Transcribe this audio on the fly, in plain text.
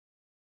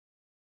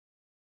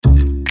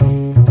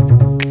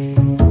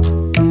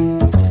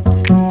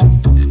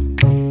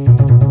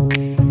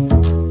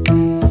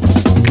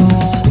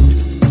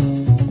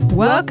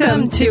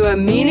Welcome to A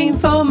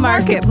Meaningful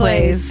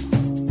Marketplace.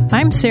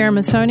 I'm Sarah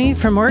Masoni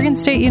from Oregon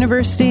State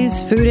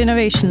University's Food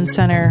Innovation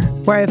Center,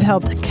 where I've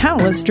helped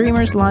countless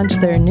dreamers launch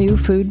their new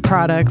food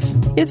products.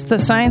 It's the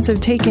science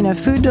of taking a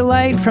food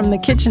delight from the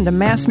kitchen to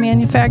mass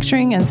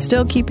manufacturing and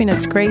still keeping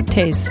its great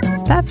taste.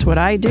 That's what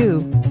I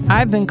do.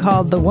 I've been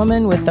called the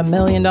woman with the $1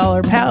 million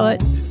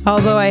palate,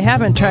 although I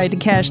haven't tried to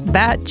cash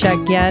that check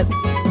yet.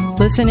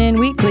 Listen in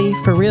weekly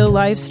for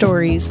real-life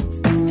stories.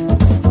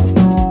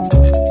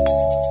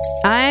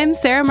 I'm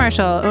Sarah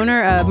Marshall,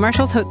 owner of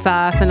Marshall's Hot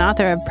Sauce and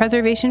author of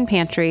Preservation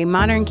Pantry,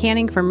 modern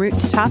canning from root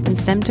to top and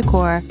stem to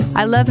core.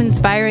 I love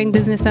inspiring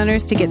business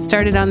owners to get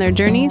started on their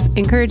journeys,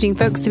 encouraging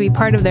folks to be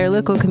part of their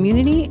local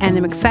community, and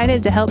I'm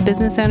excited to help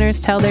business owners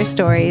tell their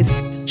stories.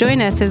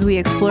 Join us as we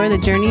explore the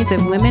journeys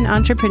of women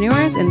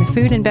entrepreneurs in the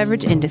food and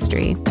beverage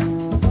industry.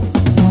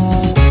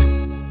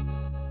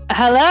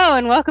 Hello,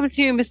 and welcome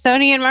to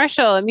Masoni and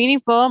Marshall, A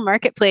Meaningful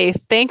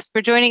Marketplace. Thanks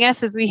for joining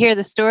us as we hear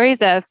the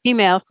stories of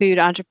female food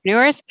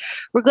entrepreneurs.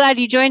 We're glad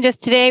you joined us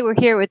today. We're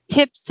here with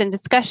tips and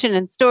discussion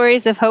and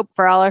stories of hope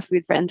for all our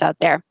food friends out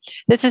there.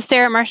 This is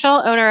Sarah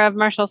Marshall, owner of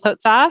Marshall's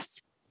Hot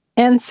Sauce.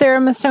 And Sarah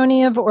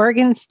Masoni of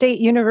Oregon State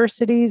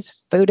University's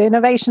Food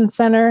Innovation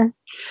Center.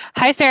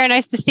 Hi, Sarah.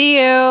 Nice to see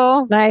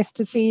you. Nice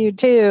to see you,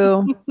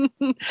 too.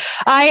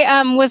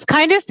 I was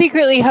kind of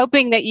secretly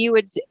hoping that you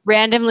would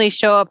randomly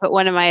show up at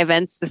one of my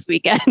events this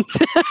weekend.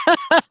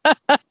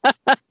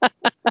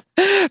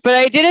 But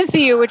I didn't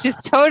see you, which is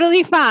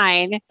totally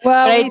fine.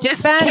 Well, I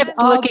just kept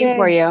looking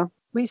for you.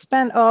 We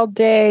spent all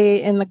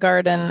day in the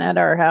garden at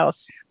our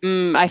house.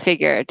 I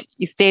figured.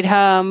 You stayed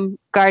home,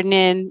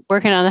 gardening,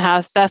 working on the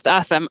house. That's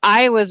awesome.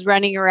 I was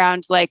running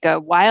around like a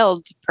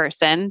wild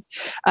person.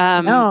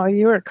 No,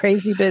 you were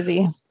crazy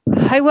busy.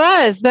 I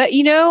was, but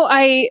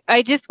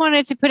I just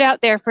wanted to put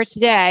out there for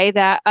today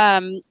that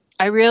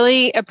I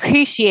really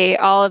appreciate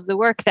all of the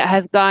work that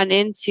has gone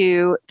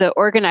into the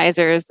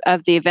organizers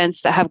of the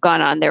events that have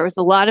gone on. There was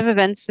a lot of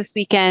events this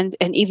weekend,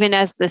 and even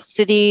as the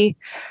city,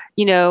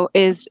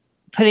 is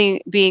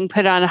being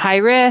put on high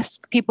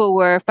risk, people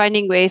were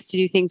finding ways to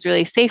do things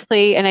really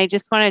safely. And I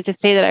just wanted to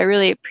say that I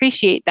really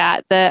appreciate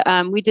that.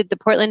 We did the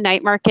Portland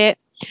Night Market,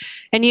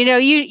 and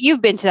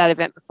you've been to that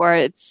event before.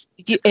 It's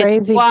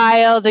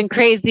wild and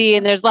crazy,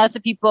 and there's lots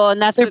of people, and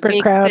that's super what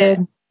makes crowded.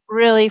 It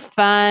really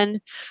fun.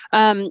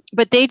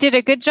 But they did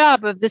a good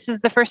job of, this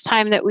is the first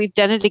time that we've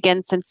done it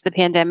again since the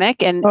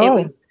pandemic, and it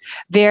was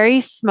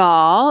very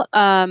small.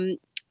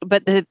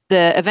 But the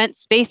event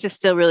space is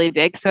still really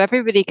big, so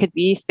everybody could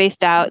be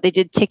spaced out. They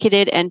did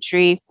ticketed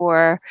entry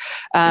for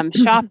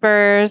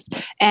shoppers,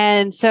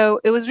 and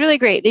so it was really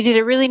great. They did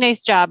a really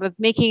nice job of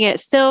making it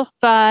still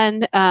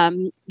fun,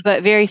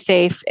 but very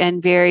safe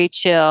and very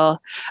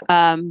chill.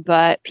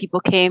 But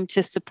people came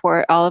to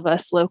support all of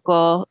us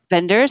local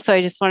vendors, so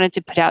I just wanted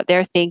to put out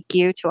there thank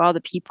you to all the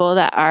people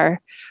that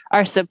are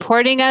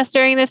supporting us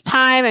during this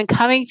time and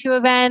coming to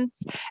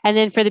events, and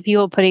then for the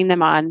people putting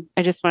them on.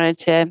 I just wanted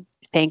to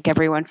thank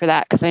everyone for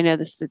that, because I know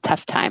this is a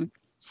tough time.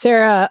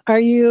 Sarah, are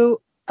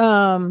you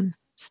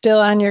still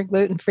on your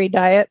gluten-free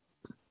diet?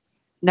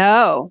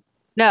 No,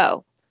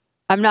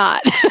 I'm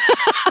not.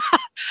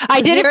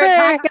 I did it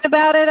talking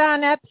about it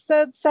on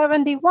episode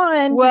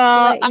 71.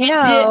 Well,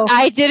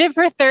 I did it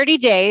for 30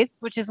 days,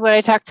 which is what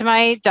I talked to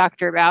my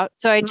doctor about.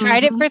 So I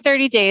tried it for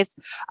 30 days.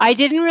 I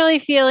didn't really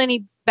feel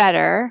any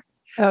better.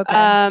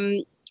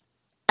 Okay.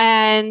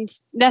 And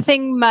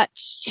nothing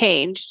much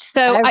changed.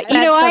 So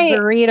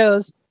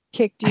burritos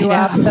kicked you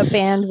off the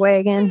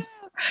bandwagon.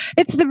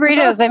 It's the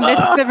burritos. I miss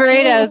the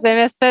burritos. I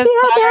miss those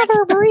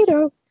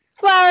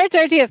flour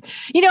tortillas.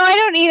 I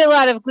don't eat a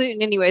lot of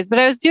gluten anyways, but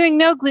I was doing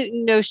no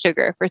gluten, no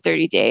sugar for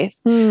 30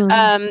 days.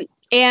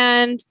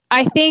 And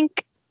I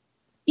think,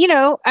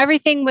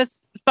 everything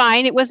was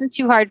fine. It wasn't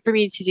too hard for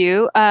me to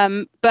do.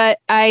 But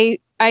I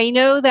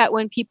know that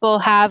when people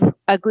have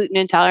a gluten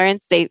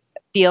intolerance, they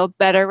feel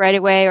better right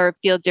away, or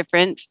feel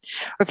different,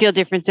 or feel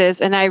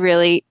differences. And I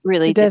really,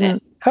 really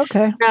didn't.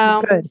 Okay.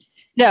 No, good.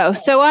 No.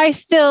 So I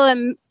still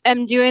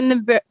am doing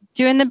the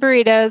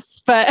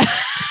burritos, but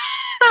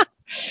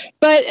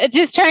but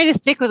just trying to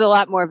stick with a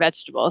lot more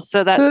vegetables.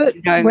 So that's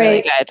going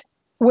really good.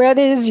 What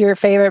is your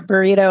favorite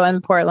burrito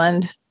in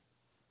Portland?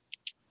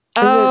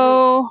 Is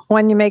it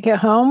when you make it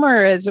home,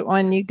 or is it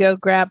when you go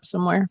grab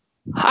somewhere?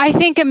 I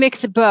think a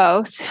mix of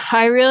both.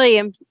 I really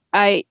am.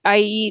 I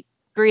eat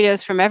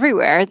burritos from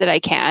everywhere that I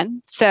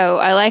can. So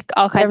I like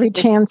all kinds of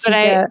chance you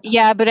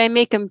get. But I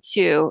make them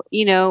too.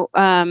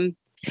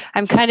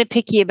 I'm kind of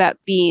picky about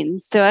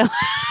beans. So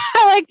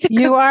I like to cook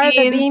You are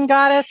beans. The bean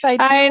goddess.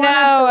 I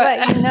know. To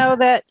let you know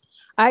that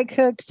I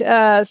cooked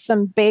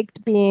some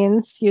baked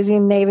beans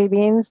using navy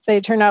beans.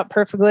 They turned out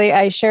perfectly.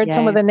 I shared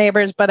some with the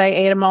neighbors, but I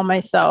ate them all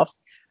myself.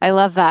 I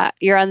love that.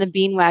 You're on the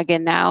bean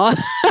wagon now.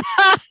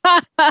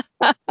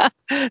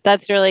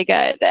 That's really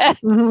good.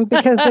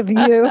 Because of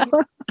you.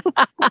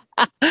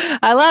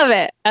 I love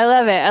it. I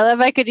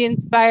love I could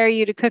inspire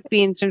you to cook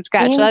beans from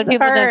scratch. A lot of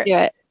people don't do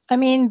it. I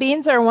mean,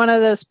 beans are one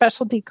of those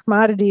specialty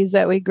commodities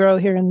that we grow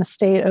here in the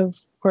state of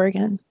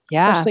Oregon.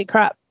 Yeah. Especially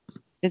crop.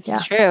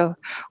 It's true.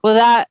 Well,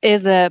 that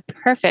is a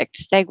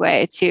perfect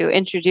segue to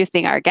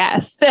introducing our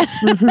guest.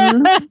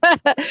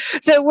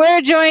 So we're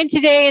joined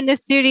today in the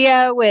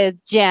studio with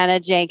Jana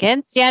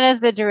Jenkins. Jana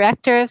is the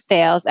Director of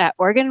Sales at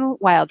Oregon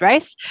Wild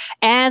Rice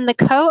and the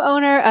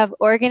co-owner of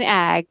Oregon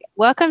Ag.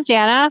 Welcome,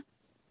 Jana.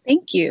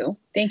 Thank you.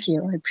 Thank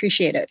you. I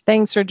appreciate it.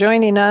 Thanks for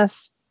joining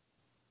us.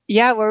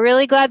 Yeah, we're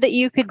really glad that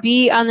you could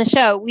be on the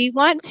show. We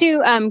want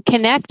to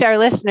connect our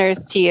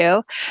listeners to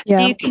you.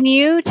 So can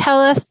you tell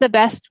us the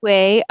best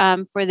way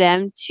for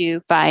them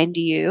to find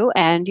you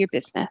and your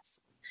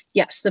business?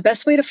 Yes, the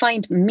best way to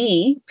find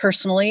me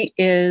personally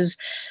is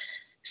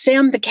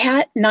Sam the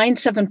Cat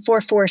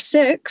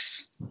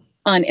 97446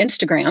 on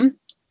Instagram,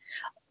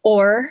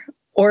 or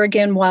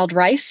Oregon Wild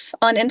Rice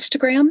on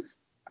Instagram,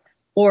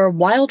 or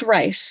Wild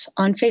Rice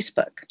on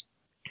Facebook.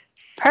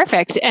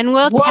 Perfect. And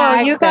we'll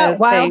tag you got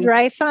Wild things.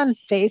 Rice on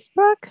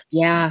Facebook?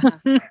 Yeah.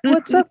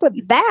 What's up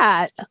with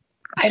that?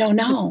 I don't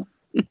know.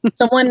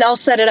 Someone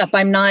else set it up.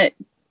 I'm not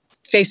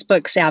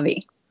Facebook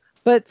savvy.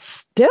 But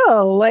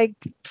still, like,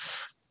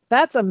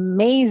 that's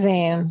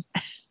amazing.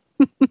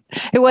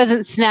 It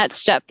wasn't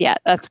snatched up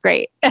yet. That's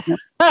great.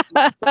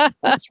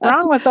 What's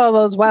wrong with all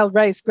those wild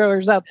rice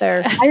growers out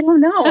there? I don't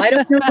know. I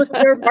don't know if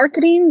they're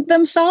marketing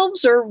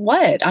themselves or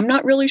what. I'm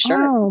not really sure.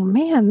 Oh,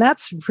 man,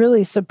 that's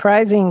really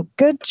surprising.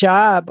 Good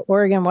job,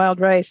 Oregon Wild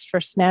Rice,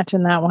 for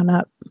snatching that one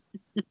up.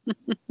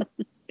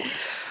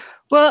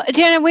 Well,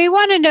 Jana, we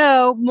want to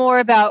know more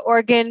about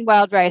Oregon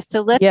Wild Rice. So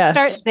let's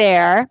start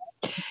there.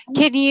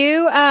 Can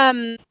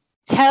you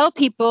tell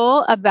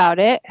people about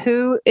it,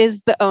 who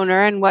is the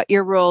owner and what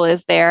your role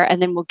is there,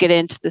 and then we'll get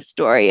into the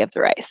story of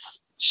the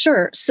rice.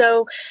 Sure.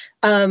 So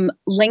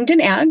Langdon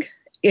Ag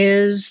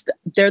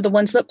they're the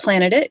ones that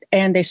planted it,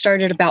 and they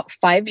started about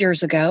 5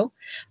 years ago.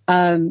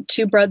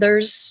 Two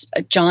brothers,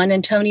 John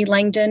and Tony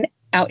Langdon,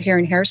 out here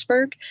in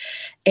Harrisburg,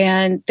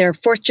 and they're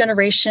fourth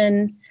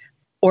generation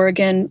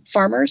Oregon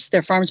farmers.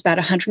 Their farm's about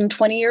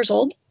 120 years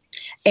old.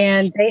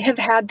 And they have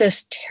had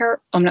this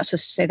I'm not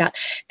supposed to say that.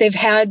 They've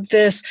had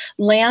this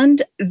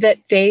land that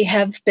they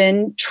have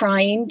been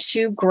trying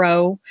to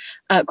grow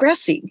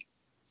grass seed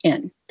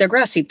in. They're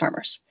grass seed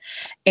farmers.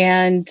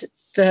 And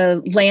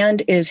the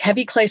land is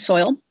heavy clay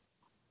soil,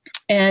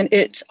 and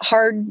it's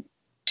hard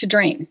to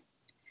drain.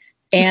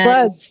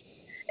 And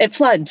it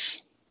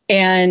floods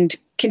and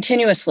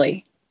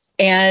continuously.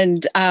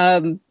 And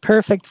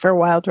perfect for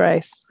wild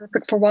rice.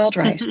 Perfect for wild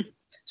rice.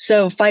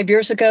 So 5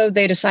 years ago,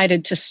 they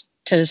decided to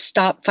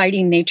stop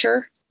fighting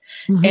nature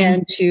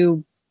and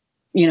to,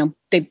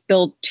 they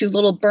built two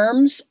little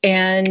berms,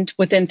 and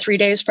within 3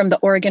 days from the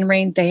Oregon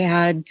rain, they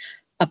had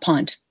a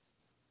pond.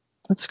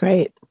 That's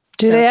great.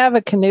 Do they have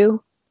a canoe?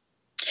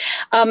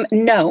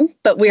 No,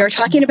 but we are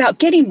talking about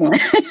getting one.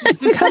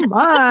 Come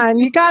on,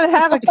 you got to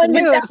have a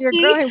canoe if you're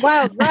growing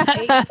wild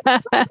rice.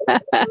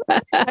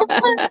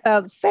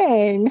 Without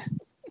saying.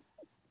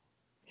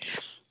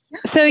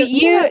 So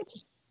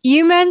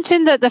you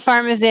mentioned that the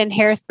farm is in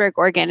Harrisburg,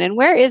 Oregon, and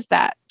where is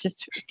that?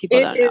 Just for people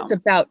don't know. It is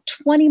about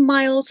 20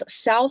 miles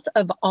south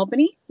of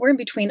Albany. We're in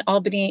between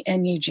Albany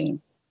and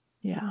Eugene.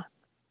 Yeah,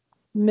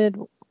 mid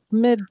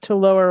to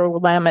lower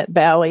Willamette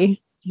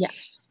Valley.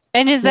 Yes.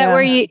 And is that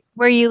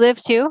where you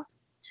live too?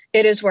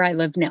 It is where I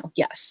live now.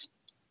 Yes.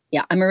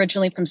 Yeah, I'm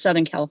originally from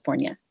Southern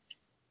California.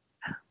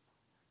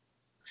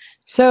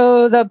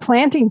 So the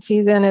planting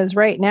season is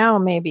right now,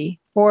 maybe,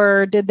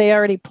 or did they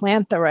already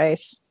plant the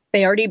rice?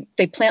 They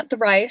plant the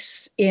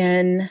rice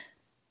in,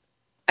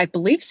 I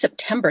believe,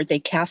 September. They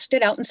cast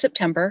it out in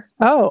September.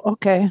 Oh,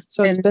 okay.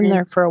 So it's been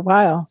there for a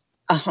while.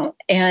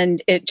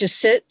 And it just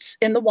sits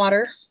in the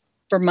water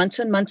for months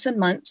and months and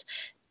months.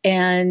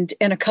 And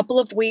in a couple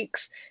of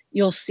weeks,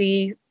 you'll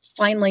see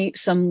finally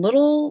some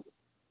little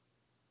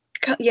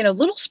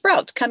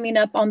sprouts coming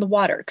up on the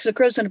water, because it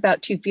grows in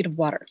about 2 feet of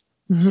water.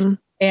 Mm-hmm.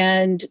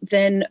 And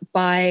then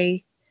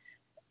by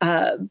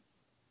end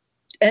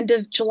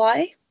of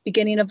July,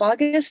 beginning of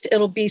August,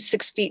 it'll be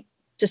 6 feet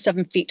to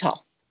 7 feet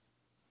tall.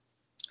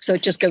 So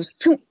it just goes.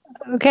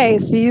 Okay,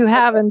 so you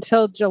have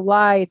until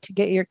July to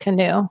get your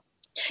canoe.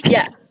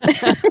 Yes.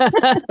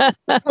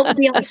 It'll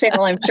be on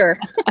sale, I'm sure.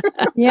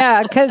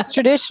 Yeah, because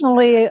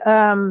traditionally,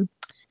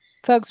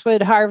 folks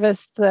would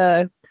harvest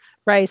the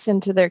rice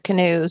into their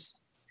canoes.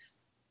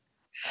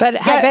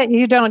 But I bet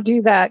you don't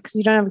do that because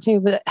you don't have a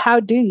canoe. But how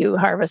do you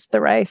harvest the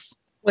rice?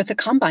 With a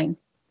combine.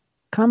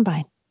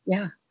 Combine.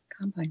 Yeah,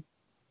 combine.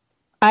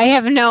 I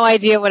have no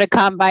idea what a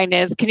combine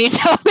is. Can you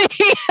tell me?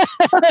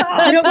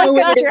 I don't know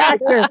what a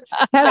tractor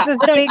has this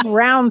big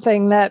round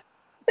thing that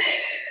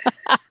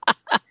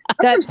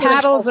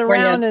paddles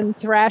around and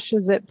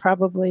thrashes it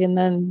probably, and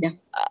then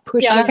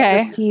pushes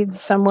the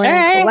seeds somewhere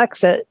and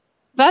collects it.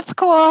 That's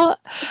cool.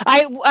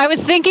 I was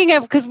thinking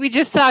of, because we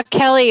just saw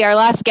Kelly, our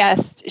last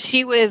guest.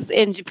 She was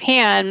in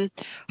Japan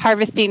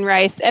harvesting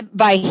rice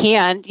by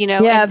hand.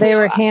 Yeah, they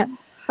were hand.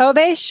 Oh,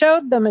 they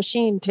showed the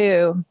machine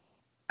too.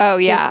 Oh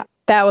yeah.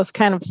 That was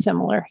kind of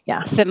similar.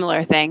 Yeah.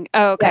 Similar thing.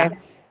 Oh, okay.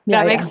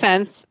 Yeah. That makes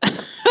sense.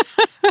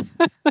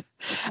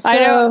 I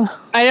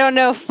don't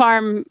know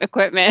farm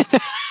equipment.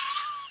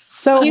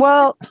 So,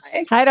 well,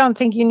 I don't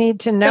think you need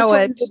to know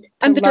it.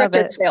 I'm the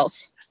director of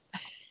sales.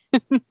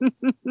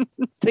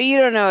 So you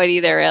don't know it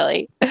either,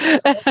 really.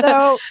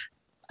 So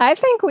I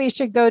think we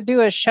should go do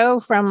a show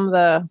from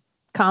the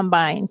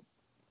combine.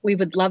 We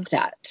would love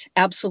that.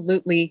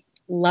 Absolutely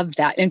love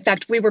that. In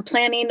fact, we were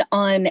planning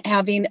on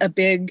having a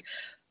big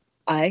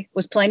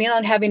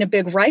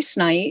rice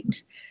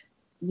night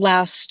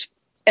last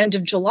end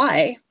of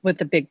July with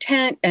a big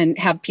tent and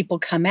have people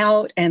come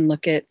out and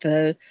look at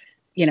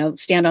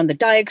stand on the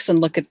dikes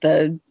and look at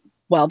the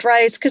wild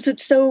rice because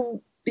it's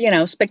so,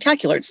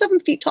 spectacular. It's 7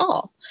 feet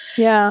tall.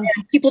 Yeah.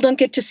 And people don't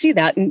get to see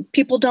that. And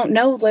people don't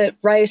know that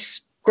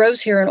rice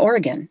grows here in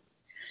Oregon.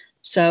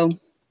 So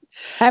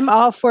I'm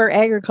all for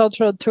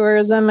agricultural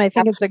tourism. I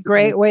think It's a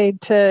great way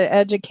to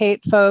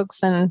educate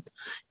folks. And,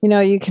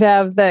 you could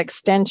have the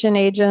extension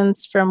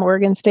agents from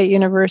Oregon State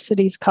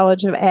University's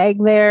College of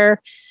Ag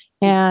there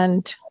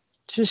and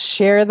just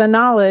share the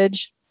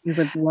knowledge. We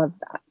would love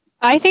that.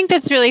 I think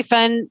that's really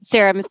fun,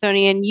 Sarah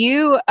Massoni, and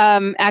you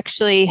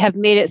actually have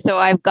made it so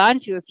I've gone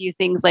to a few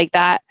things like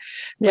that.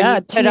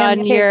 Yeah, put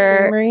on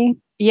your Creamery.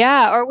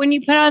 Yeah, or when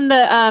you put on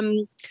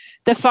the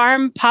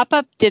farm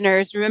pop-up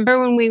dinners. Remember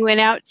when we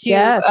went out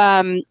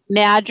to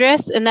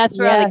Madras, and that's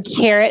where all the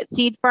carrot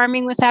seed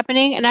farming was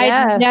happening, and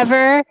I'd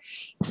never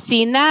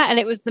seen that, and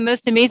it was the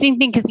most amazing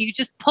thing because you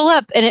just pull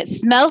up and it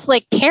smells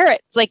like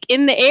carrots, like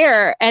in the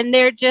air, and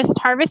they're just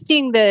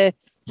harvesting the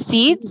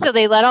seeds. So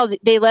they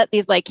let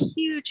these like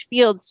huge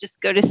fields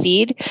just go to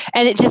seed,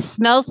 and it just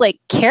smells like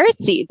carrot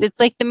seeds. It's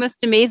like the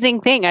most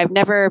amazing thing. I would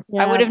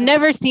have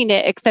never seen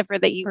it except for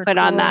that you put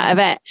on that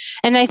event.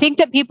 And I think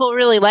that people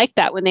really like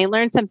that when they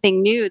learn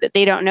something new that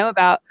they don't know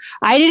about.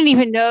 I didn't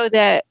even know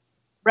that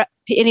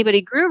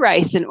anybody grew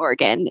rice in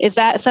Oregon. Is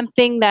that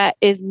something that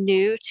is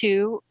new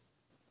to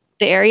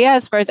the area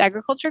as far as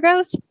agriculture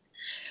goes?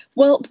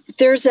 Well,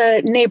 there's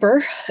a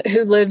neighbor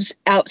who lives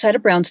outside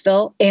of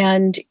Brownsville,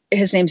 and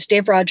his name's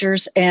Dave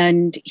Rogers,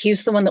 and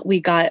he's the one that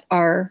we got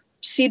our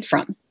seed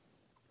from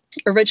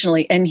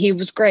originally, and he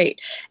was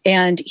great.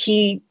 And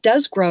he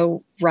does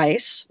grow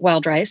rice,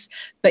 wild rice,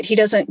 but he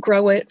doesn't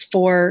grow it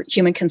for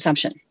human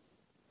consumption.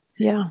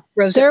 Yeah.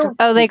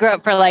 They grow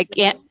it for like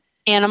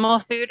animal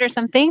food or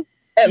something?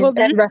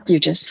 And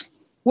refuges.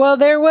 Well,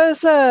 there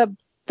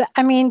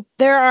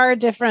are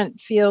different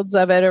fields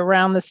of it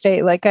around the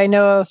state. Like I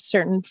know of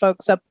certain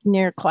folks up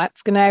near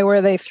Clatskanie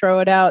where they throw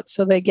it out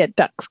so they get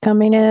ducks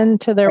coming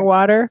into their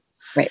water.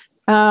 Right.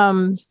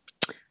 And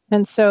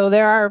so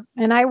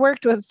and I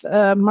worked with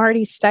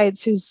Marty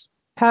Stites, who's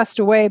passed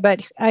away,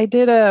 but I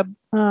did a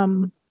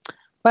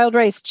wild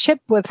rice chip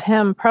with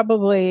him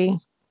probably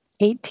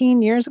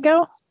 18 years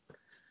ago.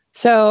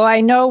 So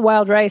I know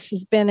wild rice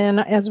has been in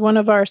as one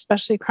of our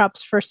specialty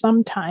crops for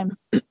some time,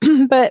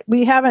 but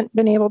we haven't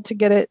been able to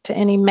get it to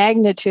any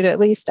magnitude. At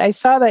least I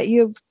saw that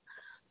you've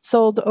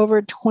sold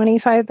over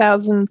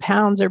 25,000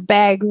 pounds or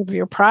bags of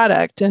your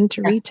product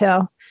into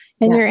retail,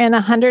 and you're in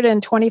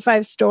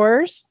 125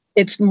 stores.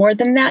 It's more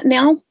than that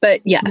now,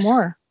 but yes.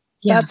 More.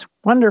 Yeah. That's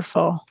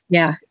wonderful.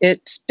 Yeah,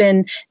 it's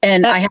been,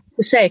 and I have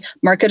to say,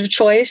 Market of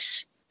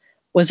Choice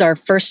was our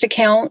first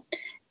account.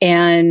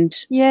 And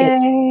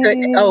we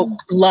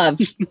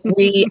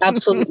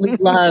absolutely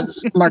love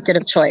Market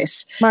of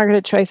Choice. Market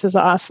of Choice is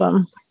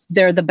awesome.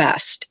 They're the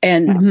best.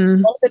 And one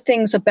of the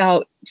things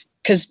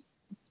because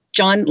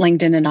John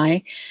Langdon and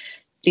I,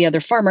 the other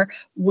farmer,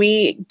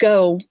 we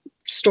go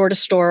store to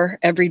store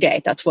every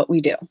day. That's what we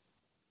do.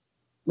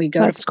 We go.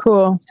 That's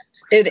cool.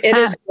 It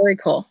is very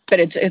cool, but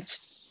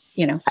it's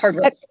hard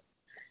work.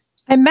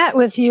 I met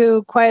with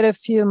you quite a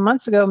few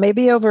months ago,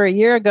 maybe over a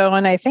year ago,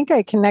 and I think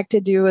I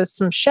connected you with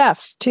some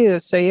chefs too.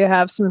 So you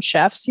have some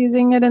chefs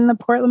using it in the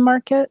Portland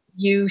market?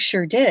 You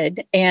sure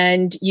did.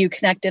 And you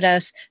connected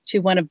us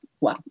to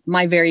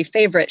my very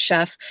favorite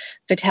chef,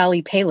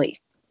 Vitaly Paley.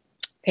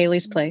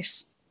 Paley's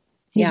Place.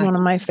 He's one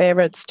of my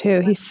favorites too.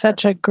 He's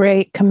such a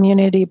great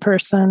community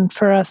person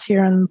for us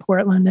here in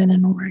Portland and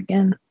in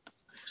Oregon.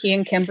 He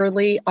and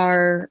Kimberly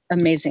are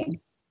amazing.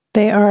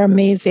 They are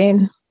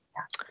amazing.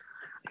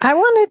 I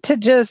wanted to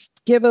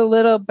just give a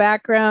little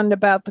background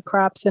about the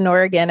crops in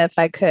Oregon, if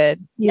I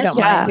could. You don't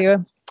mind, do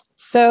you?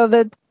 So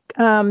the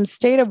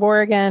state of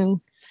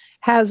Oregon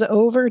has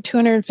over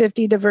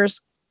 250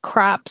 diverse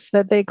crops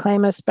that they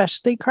claim as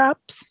specialty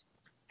crops.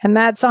 And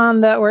that's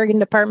on the Oregon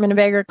Department of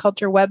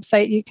Agriculture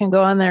website. You can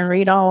go on there and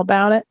read all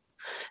about it.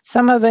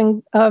 Some of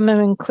them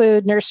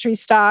include nursery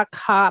stock,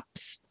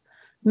 hops,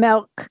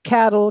 milk,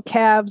 cattle,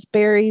 calves,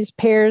 berries,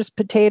 pears,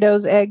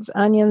 potatoes, eggs,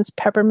 onions,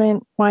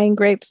 peppermint, wine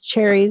grapes,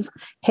 cherries,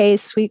 hay,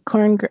 sweet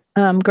corn,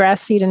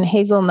 grass seed, and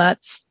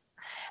hazelnuts.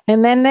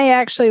 And then they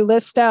actually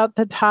list out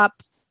the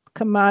top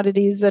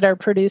commodities that are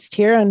produced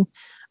here. And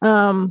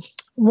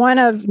one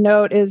of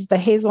note is the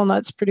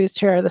hazelnuts produced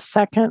here are the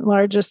second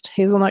largest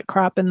hazelnut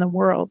crop in the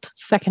world,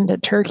 second to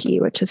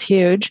turkey, which is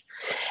huge.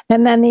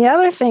 And then the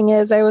other thing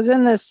is I was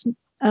in this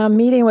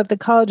meeting with the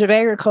College of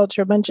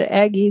Agriculture, a bunch of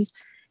Aggies,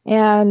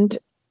 and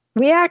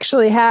we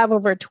actually have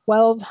over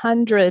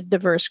 1,200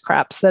 diverse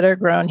crops that are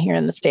grown here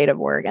in the state of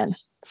Oregon.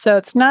 So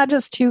it's not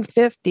just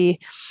 250.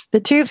 The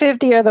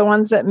 250 are the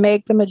ones that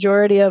make the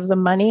majority of the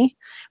money,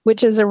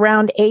 which is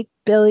around $8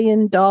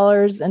 billion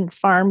in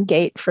farm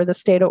gate for the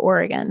state of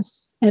Oregon.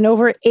 And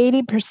over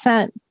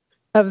 80%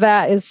 of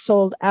that is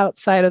sold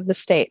outside of the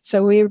state.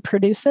 So we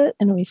produce it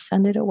and we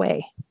send it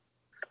away.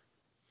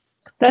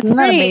 Isn't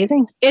that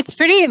amazing? It's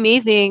pretty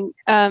amazing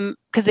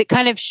because it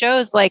kind of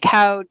shows like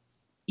how,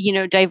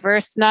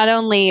 diverse not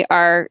only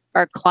our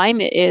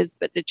climate is,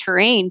 but the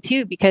terrain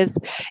too, because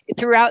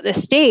throughout the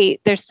state,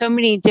 there's so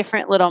many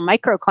different little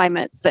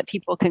microclimates that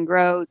people can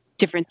grow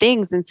different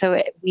things. And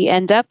so we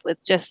end up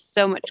with just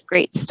so much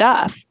great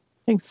stuff.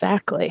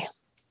 Exactly.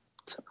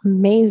 It's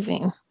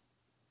amazing.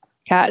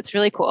 Yeah, it's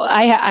really cool.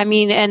 I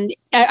mean, and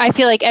I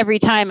feel like every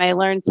time I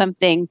learn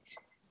something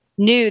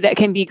new that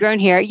can be grown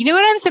here. You know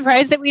what I'm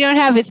surprised that we don't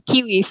have is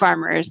kiwi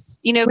farmers.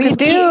 We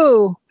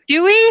do.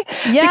 Do we?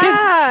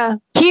 Yeah.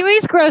 Because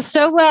kiwis grow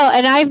so well,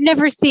 and I've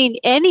never seen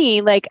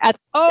any maybe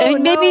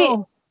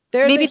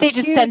they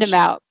just send them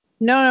out.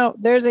 No,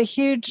 there's a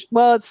huge,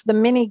 it's the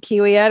mini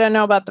kiwi. I don't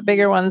know about the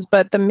bigger ones,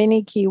 but the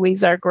mini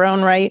kiwis are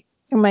grown right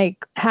in my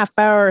half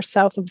hour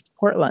south of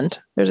Portland.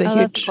 There's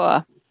a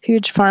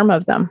huge farm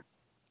of them.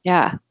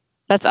 Yeah.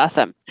 That's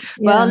awesome.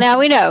 Yeah. Well, now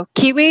we know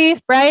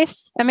kiwi,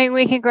 rice. I mean,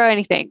 we can grow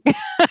anything.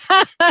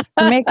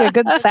 Make a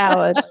good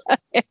salad.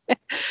 Jan,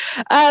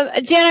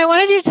 I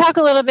wanted you to talk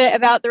a little bit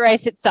about the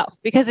rice itself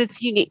because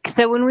it's unique.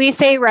 So when we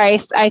say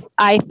rice,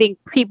 I think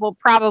people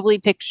probably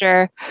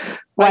picture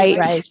white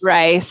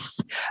rice.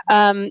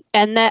 And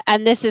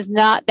this is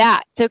not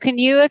that. So can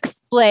you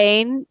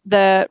explain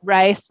the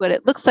rice, what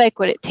it looks like,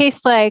 what it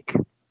tastes like?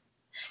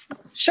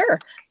 Sure.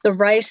 The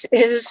rice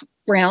is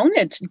brown.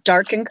 It's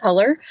dark in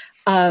color.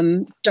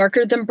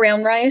 Darker than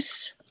brown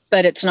rice,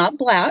 but it's not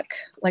black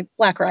like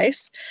black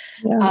rice.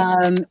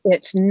 Yeah.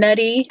 It's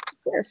nutty.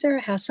 There,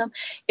 Sarah has some.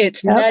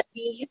 It's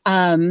nutty.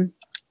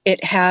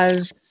 It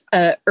has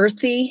a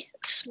earthy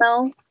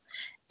smell,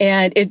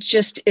 and it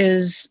just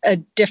is a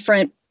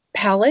different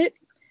palate.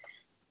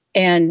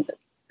 And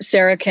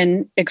Sarah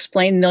can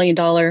explain. $1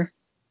 Million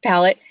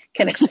palate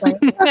can explain.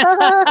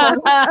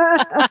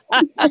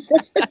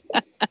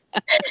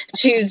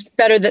 She's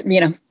better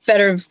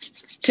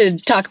to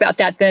talk about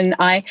that than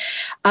I.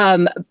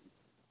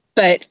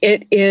 But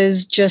it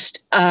is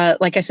just,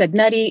 like I said,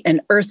 nutty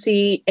and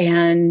earthy,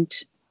 and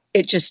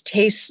it just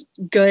tastes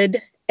good.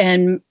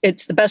 And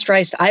it's the best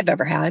rice I've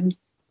ever had.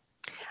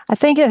 I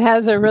think it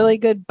has a really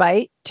good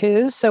bite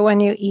too. So when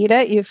you eat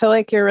it, you feel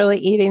like you're really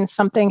eating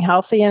something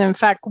healthy. And in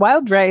fact,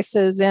 wild rice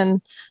is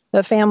in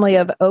the family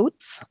of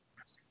oats.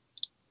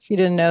 If you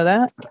didn't know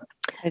that.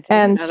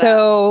 And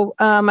so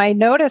I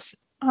noticed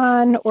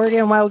on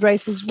Oregon Wild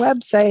Rice's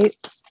website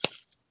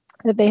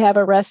that they have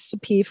a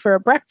recipe for a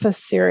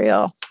breakfast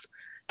cereal,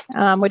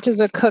 which is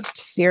a cooked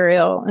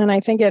cereal. And I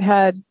think it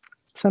had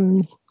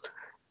some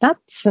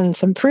nuts and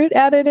some fruit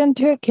added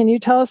into it. Can you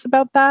tell us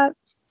about that?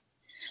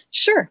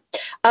 Sure.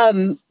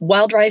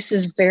 Wild rice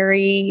is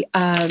very,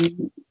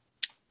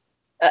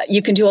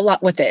 you can do a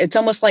lot with it. It's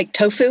almost like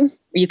tofu.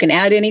 You can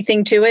add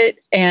anything to it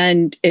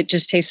and it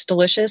just tastes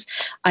delicious.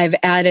 I've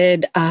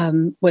added,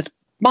 with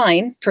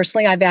mine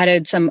personally, I've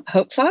added some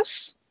hot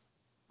sauce.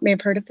 You may have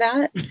heard of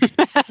that.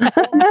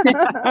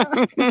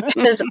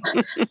 Because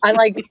I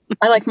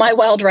like my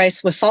wild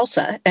rice with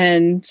salsa.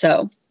 And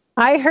so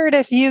I heard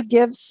if you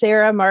give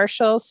Sarah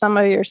Marshall some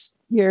of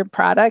your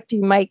product,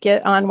 you might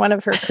get on one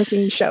of her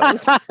cooking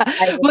shows.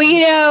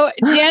 Well,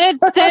 Janet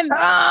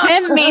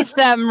sent me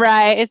some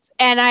rice,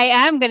 and I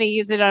am going to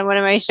use it on one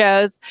of my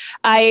shows.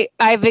 I've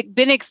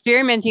been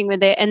experimenting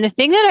with it, and the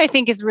thing that I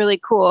think is really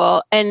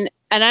cool, and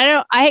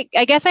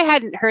I guess I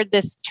hadn't heard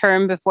this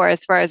term before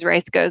as far as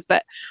rice goes,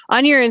 but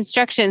on your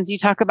instructions, you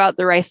talk about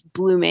the rice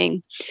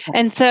blooming.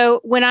 And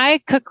so when I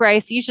cook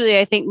rice, usually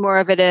I think more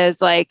of it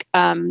as like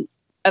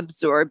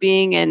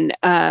absorbing and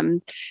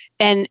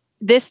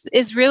this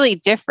is really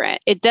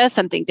different. It does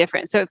something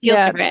different. So it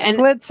feels different. It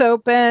splits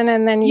open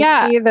and then you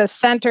see the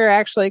center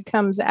actually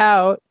comes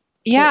out.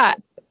 Yeah.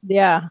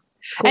 Yeah.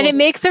 Cool. And it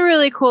makes a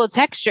really cool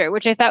texture,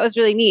 which I thought was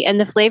really neat. And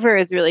the flavor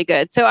is really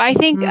good. So I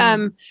think,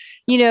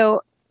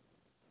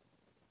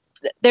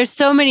 there's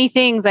so many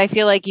things I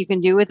feel like you can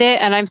do with it.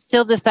 And I'm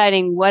still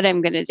deciding what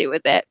I'm going to do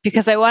with it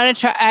because I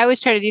always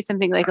try to do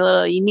something like a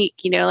little unique,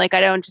 like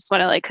I don't just want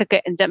to like cook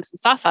it and dump some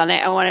sauce on it.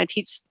 I want to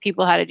teach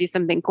people how to do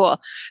something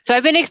cool. So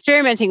I've been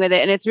experimenting with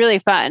it and it's really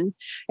fun.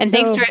 And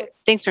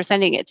thanks for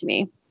sending it to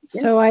me.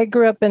 So I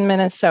grew up in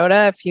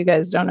Minnesota, if you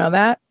guys don't know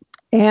that.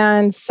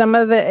 And some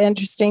of the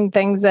interesting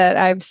things that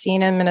I've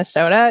seen in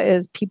Minnesota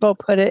is people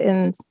put it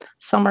in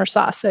summer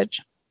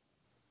sausage.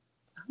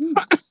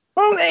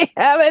 They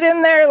have it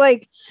in there.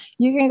 Like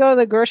you can go to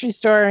the grocery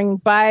store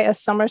and buy a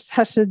summer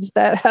sausage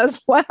that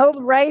has wild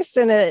rice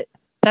in it.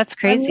 That's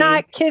crazy. I'm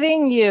not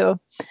kidding you.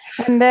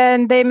 And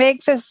then they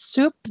make this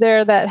soup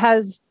there that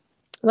has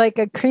like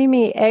a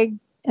creamy egg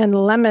and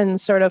lemon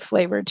sort of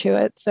flavor to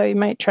it. So you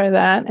might try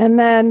that. And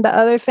then the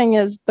other thing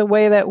is the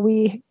way that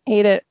we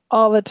ate it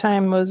all the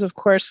time was, of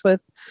course,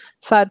 with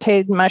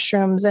sauteed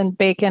mushrooms and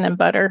bacon and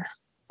butter,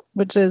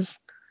 which is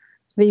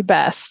the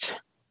best.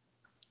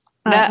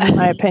 in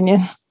my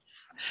opinion.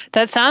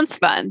 That sounds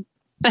fun.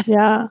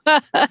 Yeah.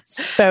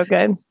 So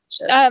good.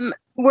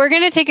 We're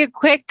going to take a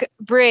quick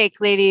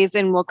break, ladies,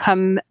 and we'll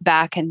come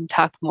back and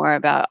talk more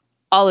about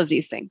all of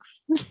these things.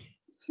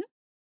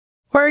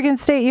 Oregon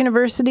State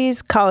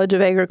University's College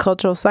of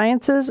Agricultural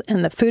Sciences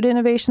and the Food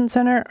Innovation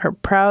Center are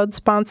proud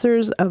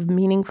sponsors of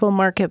Meaningful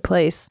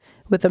Marketplace.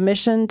 With a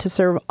mission to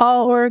serve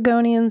all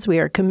Oregonians, we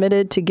are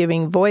committed to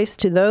giving voice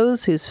to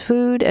those whose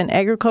food and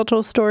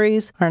agricultural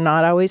stories are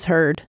not always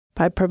heard.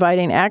 By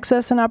providing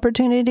access and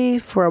opportunity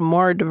for a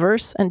more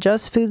diverse and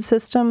just food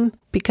system,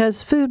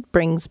 because food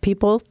brings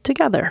people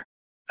together.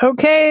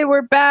 Okay,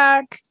 we're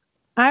back.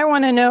 I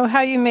want to know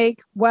how you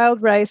make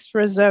wild rice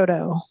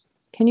risotto.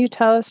 Can you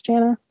tell us,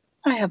 Jana?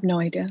 I have no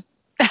idea.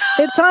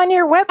 It's on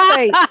your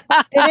website.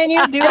 Didn't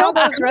you do all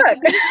those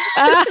recipes?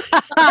 I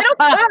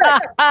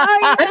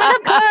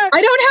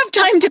don't have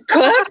time to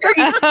cook.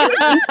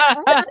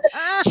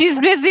 She's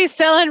busy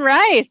selling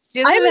rice.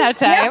 She doesn't have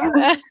time.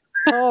 Yeah.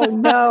 Oh,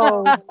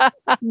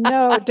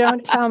 no,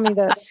 don't tell me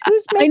this.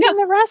 Who's making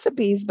the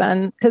recipes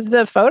then? Because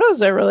the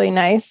photos are really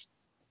nice.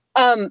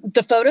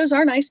 The photos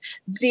are nice.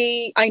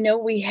 I know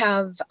we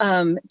have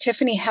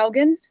Tiffany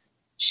Haugen.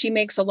 She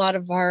makes a lot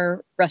of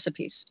our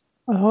recipes.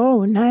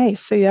 Oh, nice.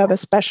 So you have a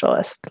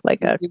specialist,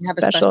 like a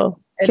special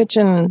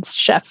kitchen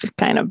chef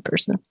kind of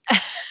person.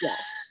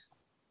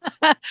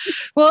 Yes.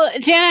 Well,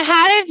 Jana,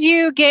 how did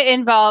you get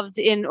involved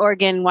in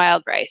Oregon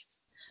Wild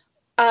Rice?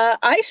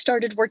 I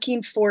started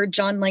working for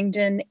John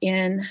Langdon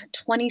in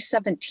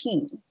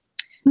 2017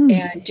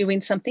 and doing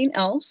something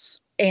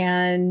else.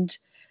 And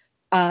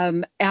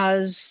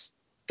as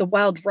the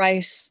wild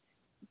rice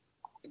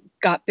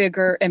got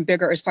bigger and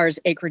bigger as far as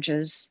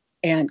acreages,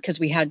 and because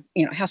we had,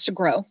 it has to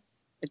grow.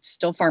 It's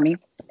still farming.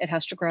 It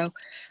has to grow.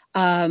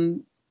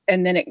 And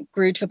then it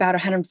grew to about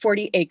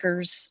 140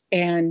 acres.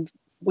 And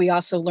we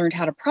also learned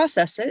how to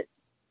process it,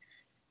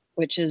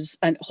 which is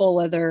a whole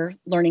other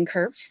learning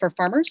curve for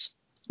farmers.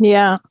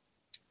 Yeah.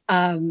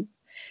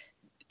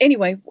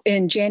 Anyway,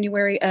 in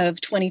January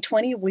of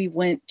 2020, we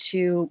went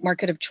to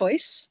Market of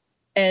Choice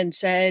and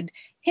said,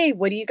 hey,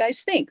 what do you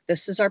guys think?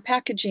 This is our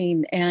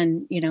packaging.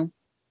 And,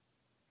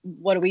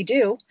 what do we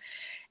do?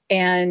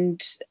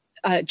 And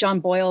John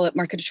Boyle at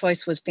Market of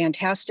Choice was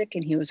fantastic,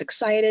 and he was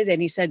excited,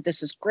 and he said,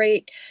 this is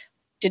great.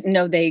 Didn't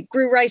know they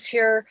grew rice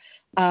here.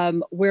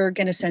 We're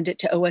going to send it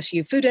to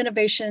OSU Food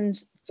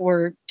Innovations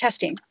for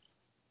testing.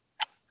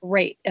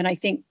 Great. And I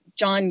think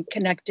John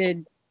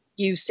connected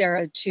you,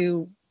 Sarah,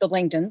 to the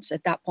Langdons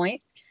at that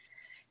point.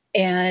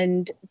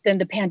 And then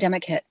the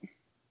pandemic hit.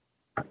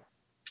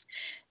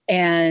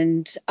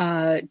 And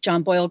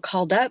John Boyle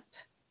called up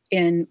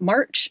in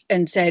March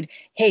and said,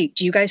 hey,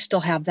 do you guys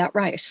still have that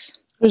rice?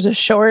 There's a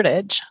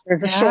shortage.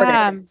 There's a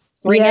shortage.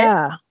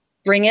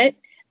 Bring it,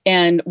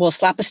 and we'll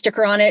slap a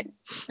sticker on it.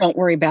 Don't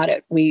worry about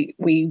it.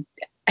 We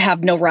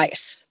have no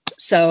rice.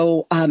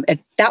 So at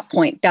that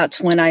point,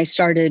 that's when I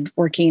started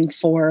working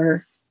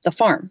for the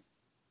farm.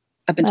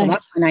 Up until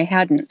that point, I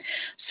hadn't.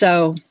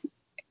 So,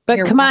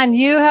 but come on,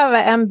 you have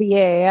an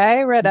MBA.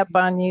 I read up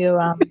on you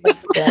on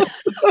LinkedIn.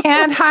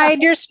 Can't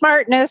hide your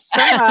smartness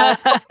from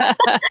us.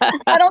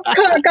 I don't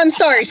cook. I'm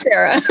sorry,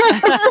 Sarah.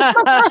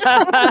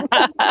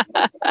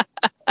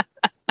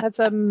 That's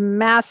a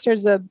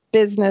master's of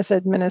business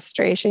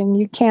administration.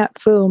 You can't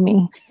fool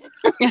me.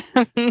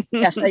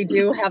 Yes, I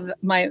do have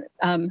my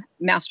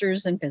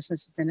master's in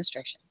business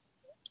administration.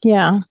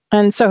 Yeah.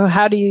 And so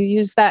how do you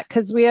use that?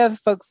 Because we have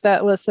folks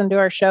that listen to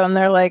our show and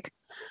they're like,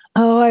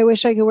 oh, I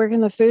wish I could work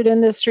in the food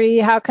industry.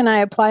 How can I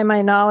apply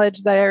my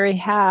knowledge that I already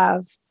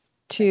have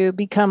to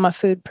become a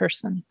food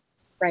person?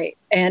 Right.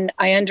 And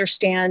I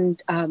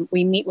understand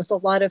we meet with a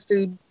lot of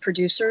food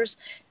producers,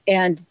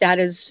 and that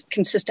is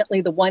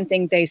consistently the one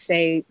thing they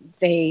say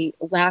they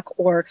lack,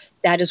 or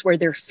that is where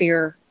their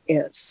fear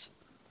is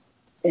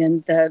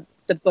in the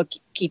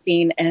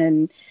bookkeeping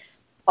and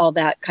all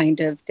that kind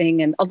of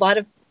thing. And a lot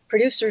of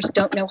producers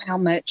don't know how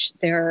much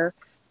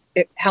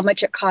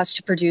it costs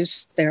to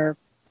produce their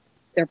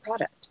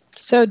product.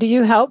 So do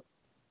you help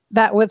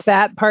with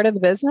that part of the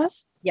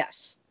business?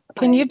 Yes.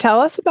 Can you tell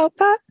us about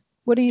that?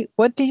 What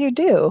do you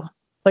do?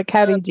 Like,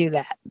 how do you do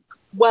that?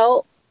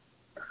 Well,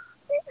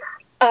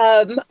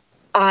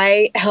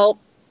 I help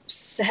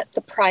set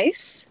the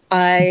price.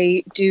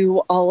 I do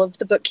all of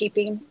the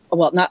bookkeeping.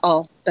 Well, not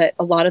all, but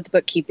a lot of the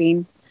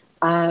bookkeeping.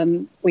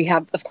 We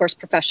have, of course,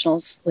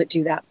 professionals that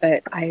do that,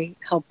 but I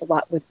help a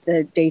lot with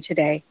the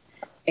day-to-day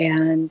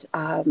and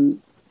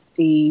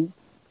the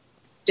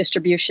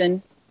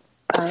distribution,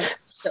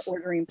 the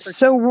ordering.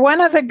 So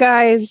one of the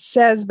guys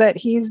says that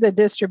he's the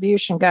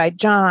distribution guy,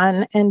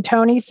 John, and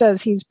Tony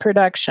says he's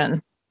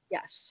production.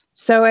 Yes.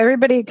 So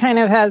everybody kind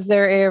of has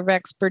their area of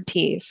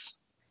expertise.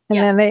 And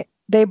then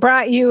they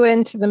brought you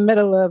into the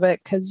middle of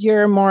it because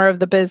you're more of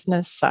the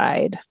business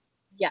side.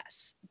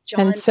 Yes. John.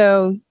 And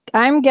so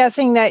I'm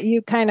guessing that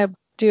you kind of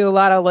do a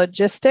lot of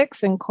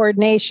logistics and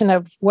coordination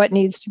of what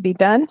needs to be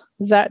done.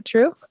 Is that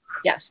true?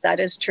 Yes, that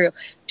is true.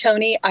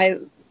 Tony, I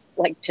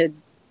like to,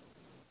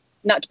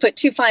 not to put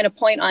too fine a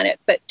point on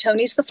it, but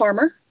Tony's the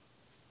farmer.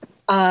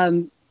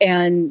 And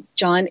and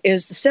John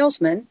is the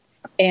salesman.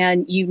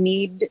 And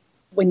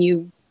when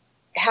you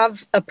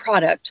have a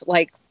product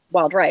like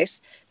wild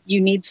rice,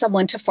 you need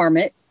someone to farm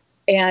it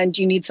and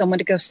you need someone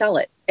to go sell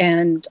it.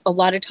 And a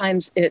lot of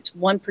times it's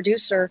one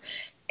producer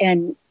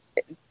and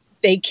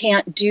they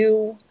can't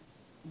do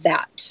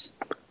that.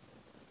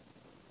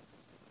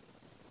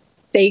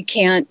 They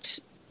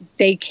can't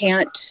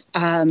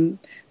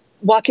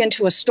walk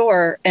into a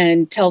store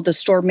and tell the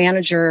store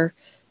manager,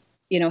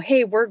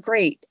 hey, we're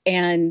great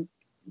and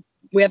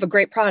we have a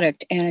great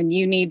product and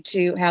you need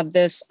to have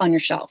this on your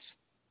shelf.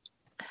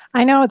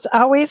 I know it's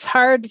always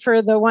hard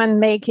for the one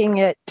making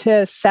it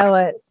to sell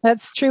it.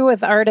 That's true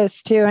with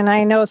artists too. And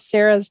I know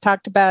Sarah's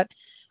talked about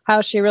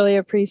how she really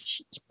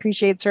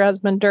appreciates her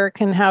husband, Dirk,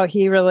 and how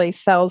he really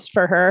sells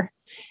for her.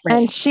 Right.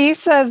 And she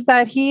says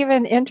that he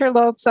even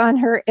interlopes on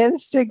her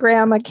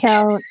Instagram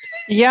account.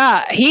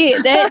 Yeah,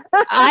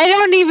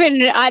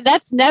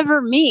 that's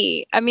never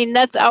me. I mean,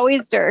 that's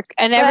always Dirk.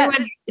 And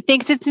everyone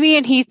thinks it's me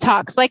and he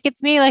talks like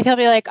it's me. Like he'll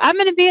be like, I'm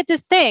going to be at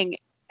this thing.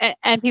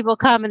 And people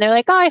come and they're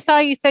like, oh, I saw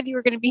you said you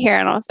were going to be here.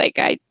 And I was like,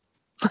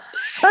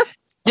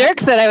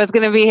 Dirk said I was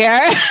going to be here.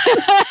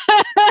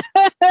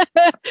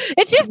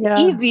 It's just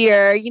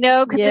easier,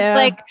 because it's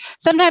like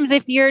sometimes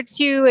if you're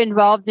too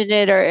involved in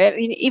it, or I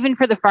mean, even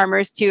for the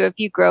farmers too, if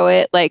you grow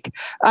it, like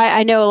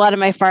I know a lot of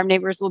my farm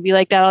neighbors will be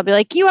like that. I'll be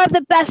like, you have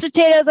the best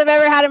potatoes I've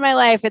ever had in my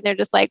life. And they're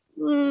just like,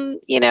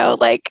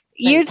 like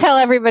you tell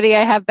everybody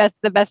I have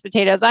the best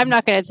potatoes. I'm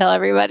not going to tell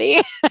everybody.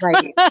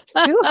 Right. It's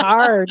too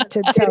hard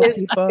to tell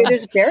people. It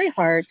is very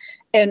hard.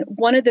 And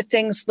one of the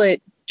things that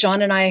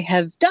John and I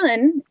have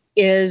done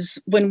is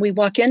when we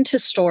walk into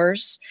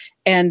stores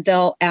and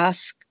they'll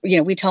ask,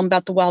 we tell them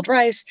about the wild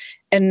rice,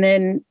 and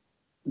then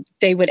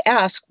they would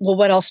ask, well,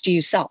 what else do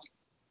you sell?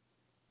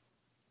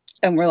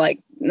 And we're like,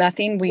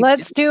 nothing.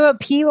 Let's do a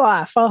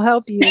pilaf. I'll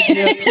help you do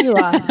a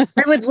pilaf.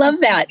 I would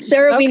love that.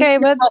 Sarah, okay,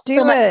 let's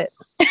do it.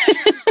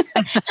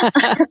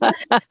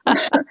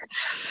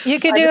 You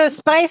could do a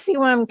spicy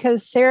one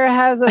because Sarah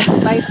has a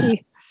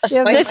spicy.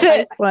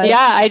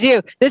 I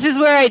do. This is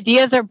where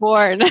ideas are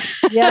born.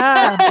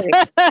 Yeah.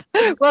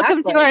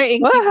 Welcome to our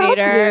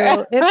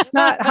incubator. It's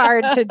not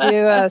hard to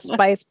do a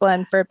spice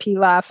blend for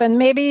pilaf. And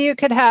maybe you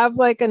could have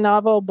like a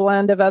novel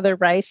blend of other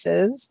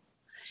rices.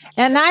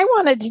 And I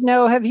wanted to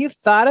know, have you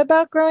thought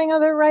about growing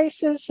other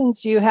rices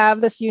since you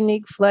have this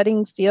unique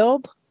flooding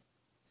field?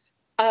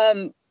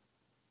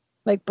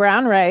 Like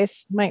brown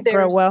rice might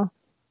grow well.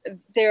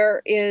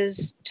 There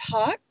is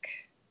talk,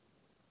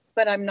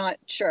 but I'm not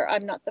sure.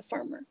 I'm not the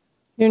farmer.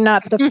 You're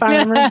not the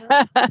farmer.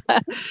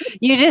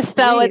 You just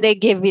sell what they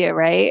give you,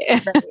 right?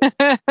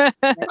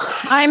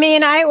 I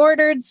mean, I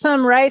ordered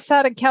some rice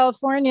out of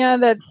California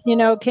that,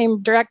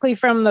 came directly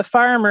from the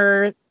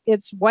farmer.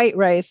 It's white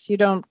rice. You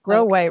don't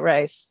grow white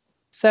rice.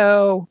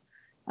 So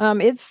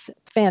it's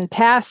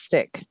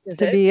fantastic,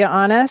 be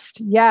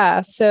honest.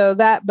 Yeah. So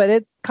but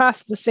it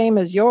costs the same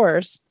as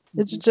yours.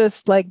 Mm-hmm. It's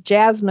just like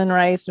jasmine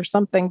rice or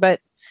something, but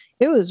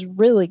it was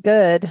really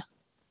good.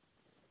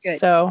 Good.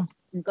 So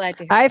I'm glad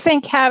to hear I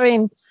think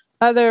having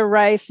other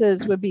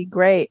rices would be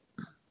great.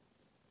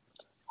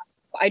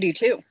 I do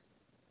too.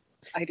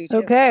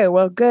 Okay,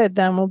 well, good.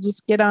 Then we'll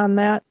just get on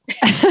that.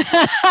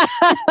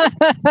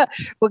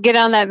 We'll get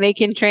on that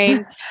making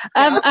train.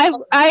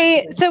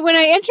 So when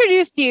I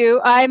introduced you,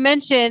 I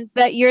mentioned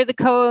that you're the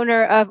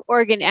co-owner of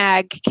Oregon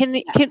Ag.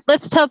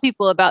 Let's tell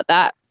people about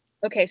that.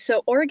 Okay,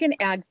 so Oregon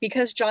Ag,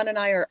 because John and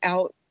I are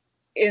out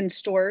in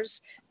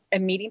stores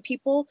and meeting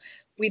people,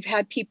 we've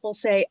had people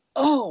say,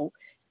 oh,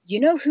 you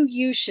know who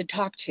you should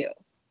talk to?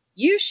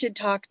 You should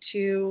talk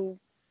to,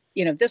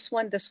 this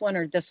one,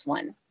 or this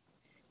one,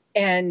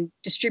 and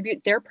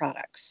distribute their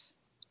products.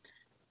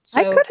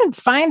 So, I couldn't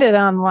find it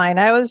online.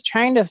 I was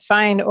trying to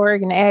find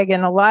Oregon Ag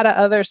and a lot of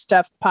other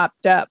stuff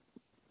popped up.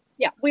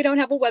 Yeah, we don't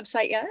have a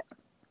website yet.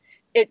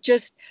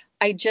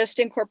 I just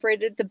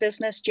incorporated the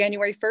business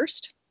January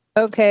 1st.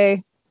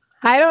 Okay.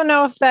 I don't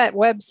know if that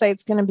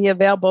website's going to be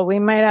available. We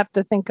might have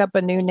to think up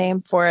a new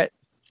name for it.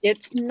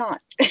 It's not.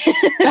 We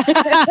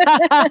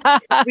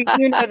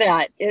do know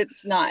that.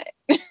 It's not.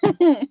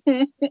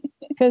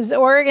 Because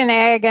Oregon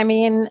Ag,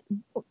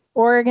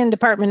 Oregon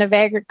Department of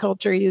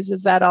Agriculture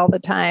uses that all the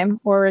time.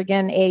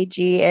 Oregon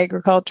AG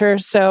Agriculture.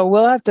 So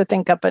we'll have to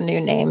think up a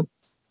new name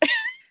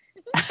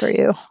for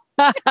you.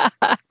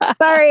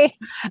 Sorry.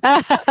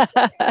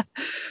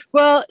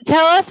 Well,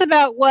 tell us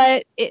about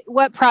what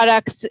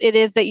products it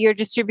is that you're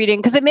distributing,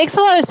 because it makes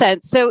a lot of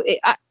sense. So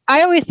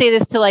I always say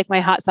this to like my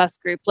hot sauce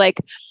group,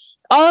 like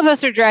all of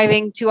us are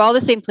driving to all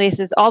the same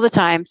places all the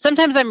time.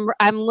 Sometimes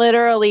I'm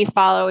literally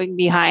following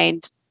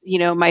behind,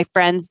 my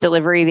friends'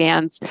 delivery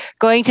vans,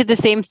 going to the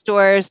same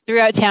stores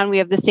throughout town. We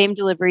have the same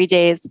delivery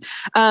days.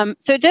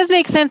 So it does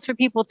make sense for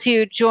people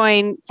to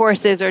join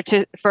forces or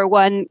for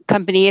one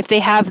company if they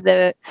have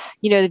the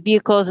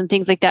vehicles and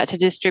things like that to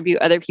distribute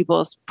other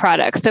people's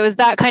products. So is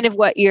that kind of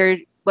what your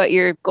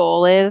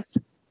goal is?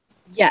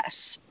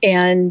 Yes.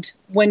 And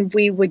when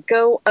we would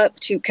go up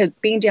to, because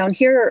being down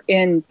here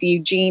in the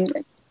Eugene,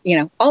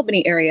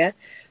 Albany area,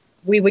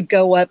 we would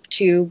go up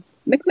to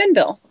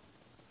McMinnville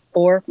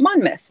or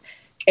Monmouth.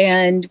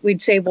 And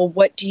we'd say, well,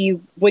 what do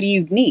you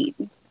need,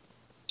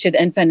 to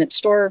the independent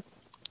store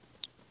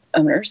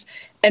owners?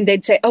 And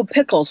they'd say, oh,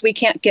 pickles. We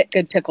can't get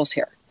good pickles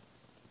here.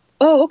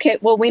 Oh, okay.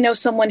 Well, we know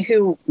someone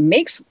who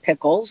makes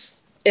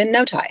pickles in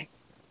Notai.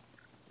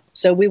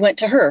 So we went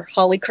to her,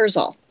 Holly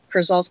Kurzall.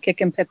 Kurzall's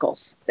Kickin'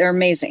 Pickles. They're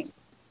amazing.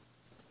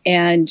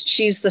 And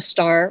she's the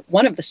star,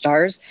 one of the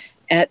stars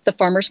at the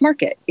farmer's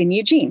market in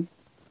Eugene.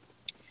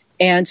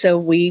 And so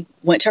we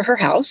went to her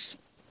house,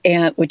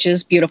 which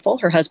is beautiful.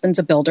 Her husband's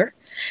a builder.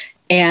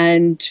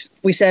 And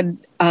we said,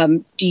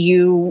 do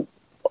you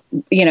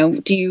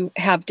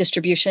have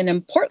distribution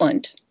in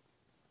Portland?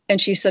 And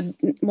she said,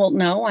 well,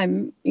 no,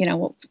 I'm,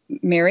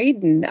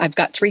 married and I've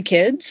got 3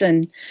 kids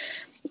and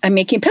I'm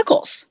making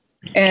pickles.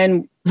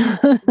 And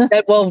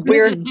said, well,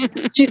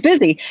 she's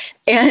busy.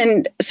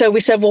 And so we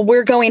said, well,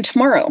 we're going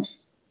tomorrow.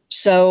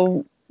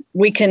 So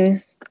we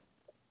can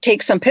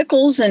take some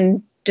pickles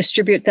and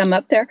distribute them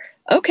up there.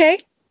 Okay.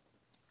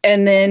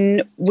 And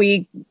then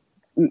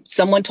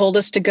someone told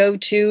us to go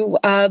to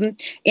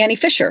Annie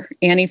Fisher.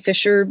 Annie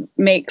Fisher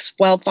makes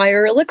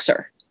Wildfire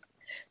Elixir.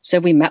 So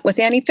we met with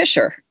Annie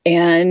Fisher,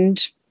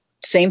 and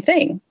same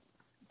thing.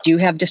 Do you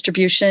have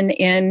distribution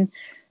in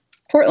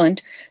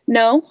Portland?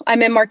 No,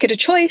 I'm in Market of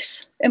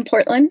Choice in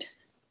Portland.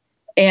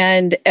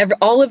 And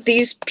all of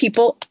these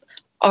people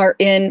are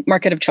in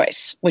Market of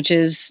Choice, which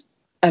is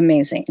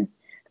amazing.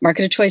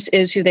 Market of Choice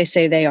is who they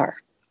say they are.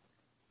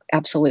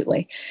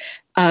 Absolutely.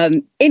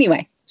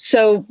 Anyway,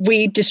 so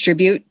we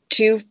distribute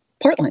to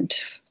Portland.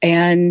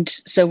 And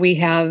so we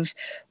have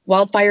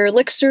Wildfire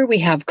Elixir, we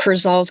have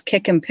Kurzall's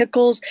Kickin'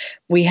 Pickles,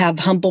 we have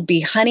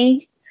Humblebee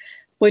Honey,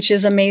 which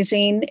is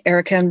amazing.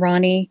 Erica and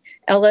Ronnie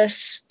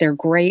Ellis, they're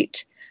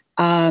great.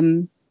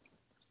 And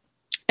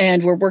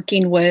we're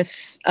working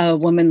with a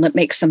woman that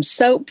makes some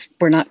soap.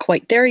 We're not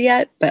quite there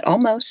yet, but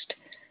almost.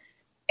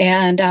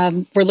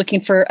 And we're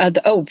looking for,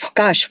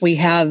 we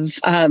have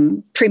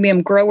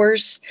Premium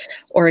Growers,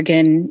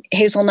 Oregon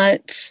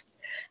hazelnuts,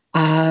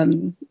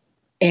 and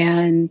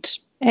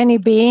any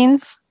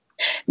beans?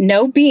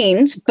 No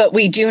beans, but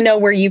we do know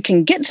where you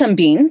can get some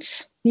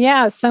beans.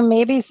 Yeah, so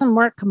maybe some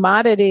more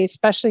commodity,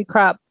 especially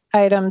crop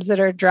items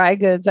that are dry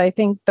goods. I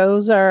think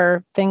those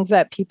are things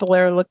that people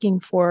are looking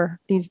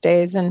for these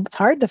days, and it's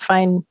hard to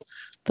find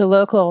the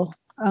local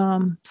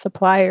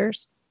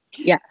suppliers.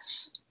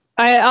 Yes.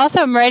 I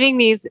also am writing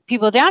these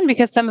people down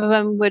because some of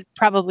them would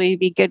probably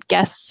be good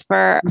guests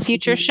for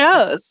future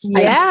shows.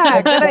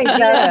 Yeah, good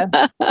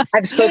idea.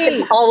 I've spoken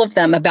to all of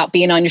them about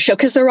being on your show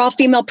because they're all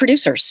female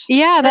producers.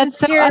 Yeah, that's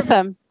so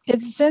awesome.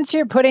 Since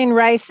you're putting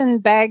rice in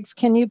bags,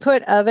 can you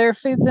put other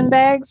foods in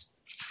bags?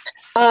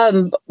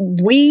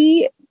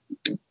 We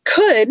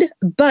could,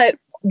 but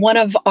one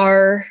of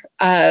our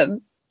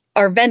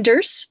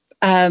vendors,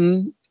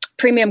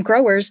 Premium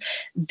Growers,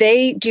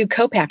 they do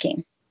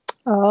co-packing.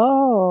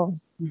 Oh.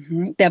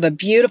 Mm-hmm. They have a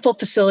beautiful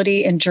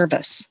facility in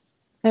Jervis.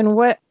 And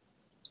what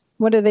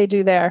do they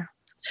do there?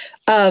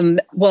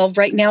 Well,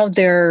 right now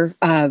they're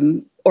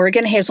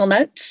Oregon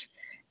hazelnuts,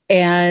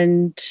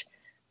 and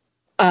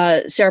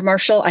Sarah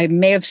Marshall, I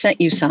may have sent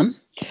you some.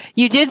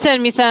 You did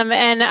send me some,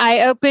 and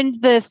I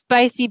opened the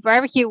spicy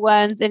barbecue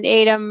ones and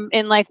ate them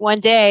in like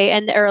one day,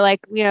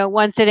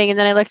 one sitting, and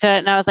then I looked at it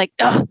and I was like,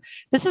 oh,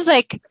 this is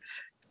like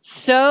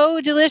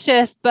so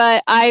delicious,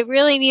 but I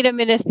really need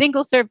them in a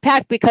single serve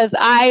pack because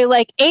I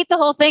ate the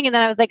whole thing, and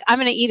then I was like, I'm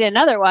going to eat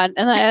another one,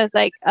 and then I was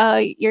like,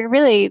 you're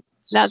really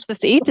not supposed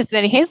to eat this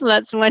many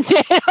hazelnuts in one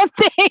day, I don't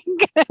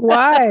think.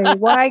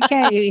 Why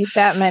can't you eat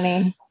that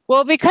many?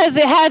 Well, because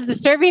it had the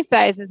serving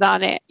sizes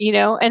on it,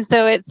 and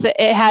so it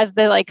has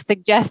the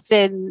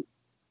suggested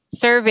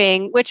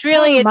serving, which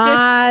really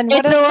what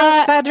does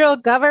the federal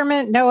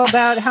government know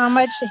about how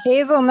much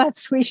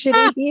hazelnuts we should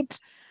eat?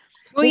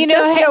 Well,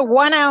 a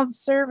 1 ounce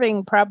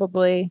serving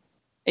probably.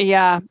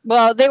 Yeah.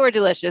 Well, they were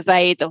delicious. I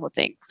ate the whole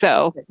thing.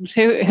 So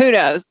who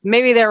knows?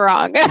 Maybe they're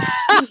wrong.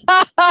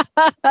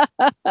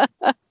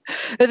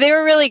 But they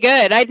were really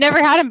good. I'd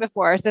never had them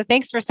before. So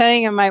thanks for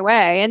sending them my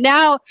way. And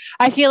now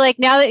I feel like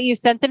now that you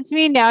sent them to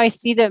me, now I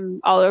see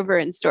them all over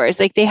in stores.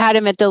 Like they had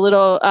them at the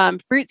little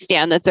fruit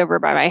stand that's over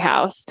by my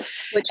house.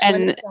 Which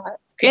one is that?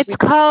 It's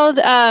called,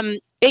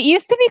 it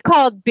used to be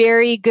called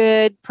Berry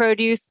Good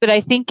Produce, but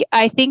I think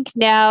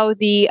now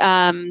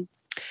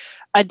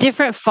a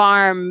different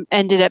farm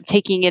ended up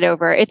taking it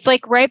over. It's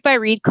like right by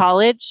Reed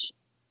College.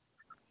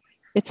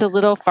 It's a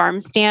little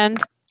farm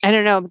stand. I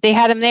don't know. They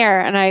had them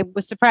there, and I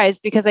was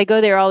surprised because I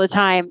go there all the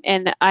time,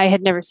 and I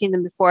had never seen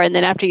them before. And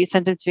then after you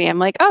sent them to me, I'm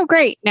like, oh,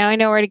 great. Now I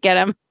know where to get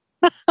them.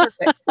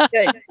 Perfect.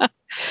 Good.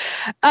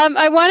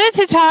 I wanted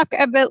to talk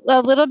a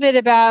little bit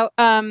about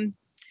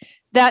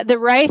that the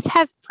rice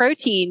has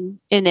protein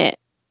in it.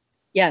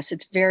 Yes,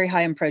 it's very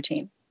high in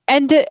protein.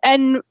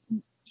 And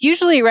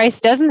usually rice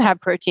doesn't have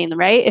protein,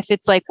 right? If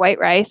it's like white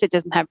rice, it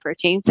doesn't have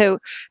protein. So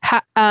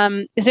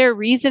is there a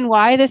reason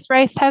why this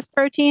rice has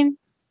protein?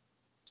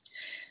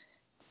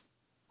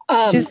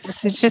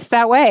 It's just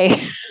that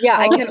way. Yeah,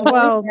 I can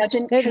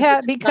imagine.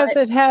 Because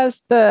it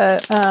has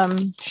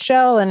the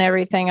shell and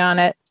everything on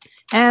it.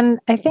 And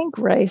I think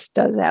rice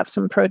does have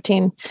some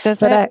protein.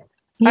 Does it?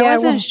 I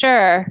wasn't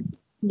sure.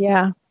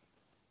 Yeah.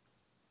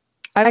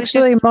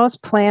 Actually,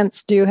 most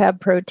plants do have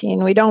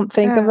protein. We don't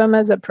think of them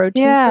as a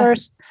protein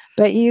source,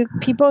 but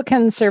people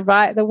can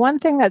survive. The one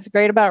thing that's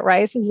great about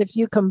rice is if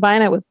you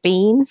combine it with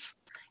beans,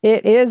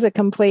 it is a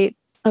complete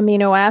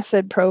amino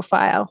acid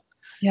profile.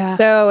 Yeah.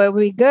 So it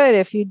would be good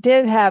if you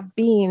did have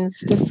beans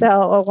to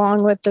sell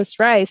along with this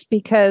rice,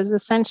 because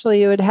essentially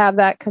you would have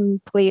that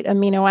complete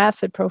amino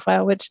acid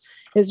profile, which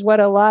is what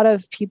a lot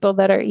of people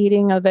that are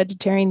eating a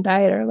vegetarian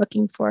diet are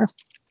looking for.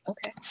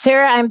 Okay.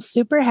 Sarah, I'm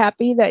super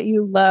happy that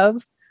you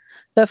love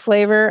the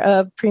flavor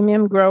of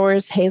Premium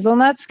Growers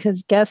hazelnuts,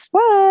 because guess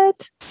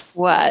what?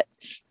 What?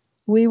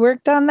 We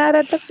worked on that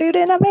at the Food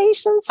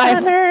Innovation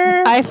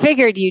Center. I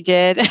figured you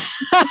did. It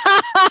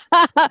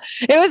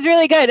was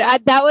really good.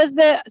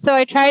 So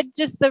I tried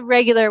just the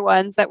regular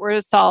ones that were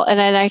salt, and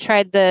then I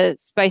tried the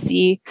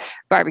spicy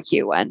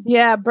barbecue one.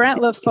 Yeah,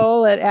 Brent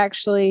LaFollette,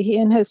 actually, he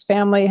and his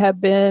family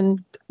have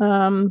been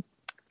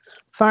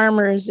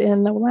farmers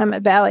in the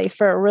Willamette Valley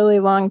for a really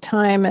long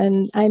time.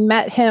 And I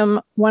met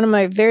him one of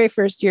my very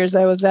first years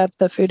I was at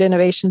the Food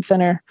Innovation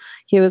Center.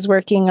 He was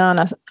working on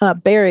a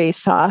berry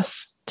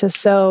sauce to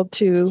sell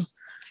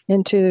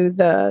into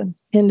the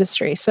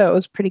industry. So it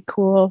was pretty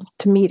cool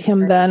to meet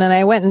him then. And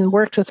I went and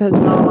worked with his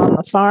mom on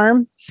the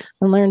farm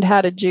and learned how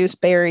to juice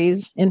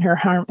berries in her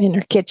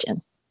kitchen.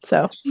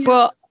 So,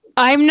 well,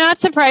 I'm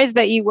not surprised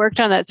that you worked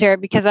on that, Sarah,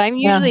 because I'm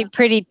usually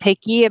pretty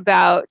picky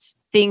about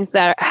things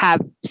that have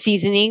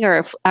seasoning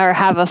or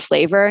have a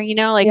flavor,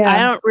 I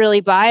don't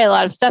really buy a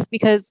lot of stuff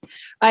because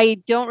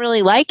I don't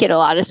really like it a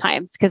lot of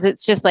times because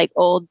it's just like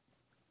old,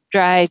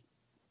 dry,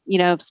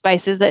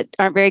 spices that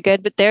aren't very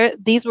good, but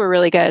these were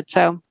really good.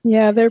 So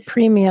yeah, they're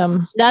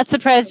premium. Not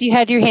surprised you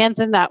had your hands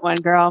in that one,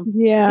 girl.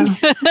 Yeah.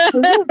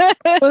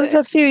 It was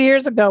a few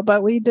years ago,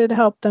 but we did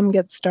help them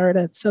get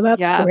started. So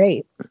that's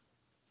great.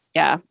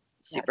 Yeah.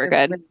 Super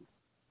good.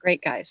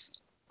 Great guys.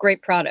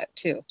 Great product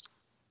too.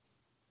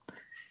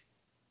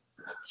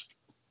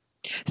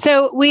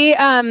 So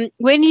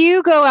when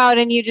you go out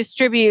and you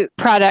distribute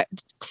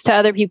products to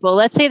other people,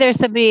 let's say there's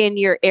somebody in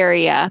your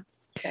area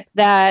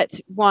that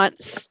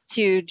wants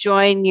to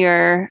join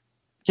your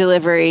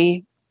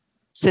delivery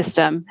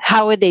system,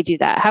 how would they do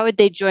that? How would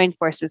they join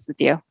forces with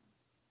you?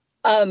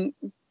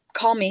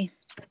 Call me.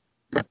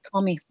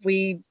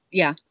 We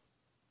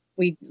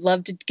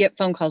love to get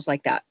phone calls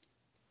like that.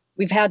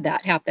 We've had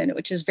that happen,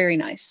 which is very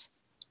nice.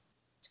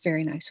 It's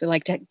very nice. We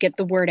like to get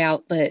the word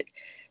out that,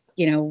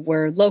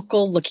 we're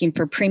local, looking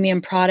for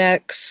premium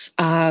products.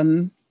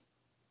 Do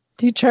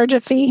you charge a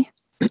fee?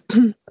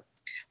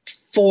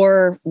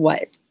 For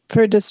what?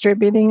 For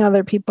distributing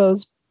other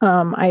people's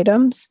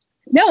items?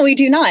 No, we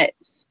do not.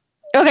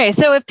 Okay,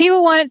 so if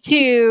people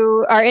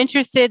are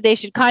interested, they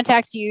should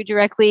contact you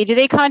directly. Do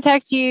they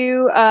contact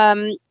you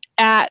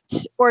at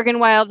Oregon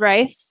Wild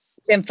Rice?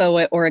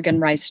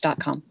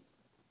 info@OregonRice.com.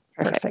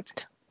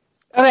 Perfect.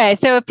 Okay,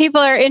 so if people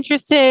are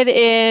interested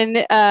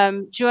in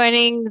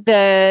joining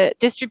the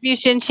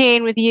distribution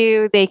chain with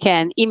you, they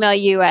can email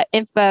you at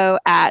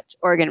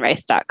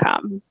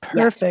info@OregonRice.com.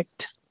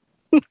 Perfect.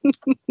 Yes.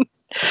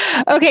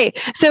 Okay,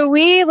 so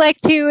we like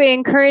to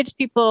encourage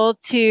people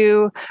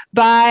to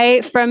buy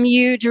from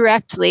you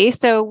directly.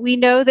 So we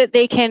know that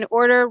they can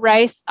order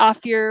rice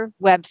off your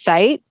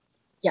website.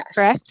 Yes.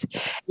 Correct?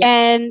 Yes.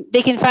 And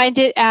they can find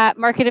it at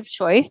Market of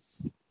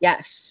Choice.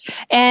 Yes.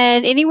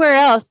 And anywhere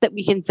else that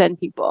we can send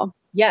people.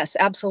 Yes,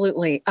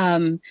 absolutely.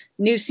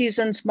 New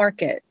Seasons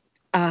Market,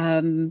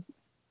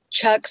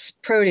 Chuck's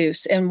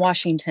Produce in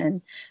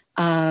Washington.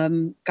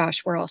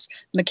 Where else?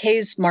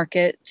 McKay's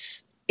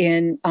Markets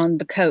on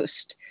the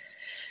coast.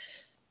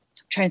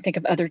 I'm trying to think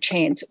of other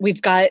chains.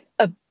 We've got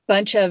a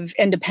bunch of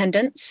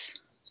independents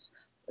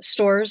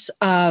stores.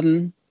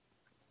 Can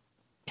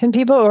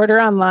people order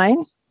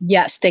online?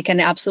 Yes, they can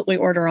absolutely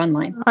order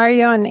online. Are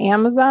you on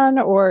Amazon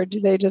or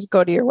do they just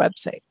go to your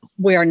website?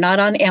 We are not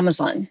on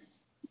Amazon.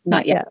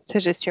 Not yet.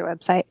 So just your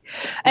website.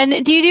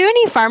 And do you do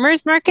any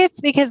farmers markets?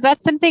 Because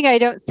that's something I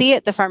don't see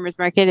at the farmers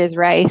market is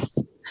rice.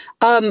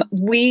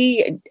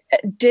 We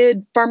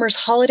did Farmers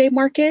Holiday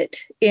Market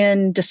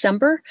in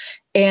December,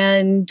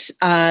 and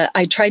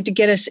I tried to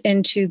get us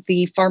into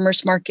the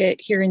farmers market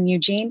here in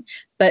Eugene,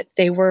 but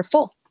they were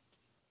full.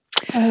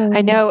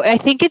 I know. I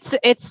think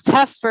it's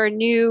tough for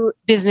new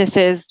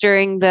businesses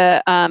during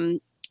the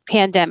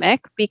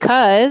pandemic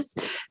because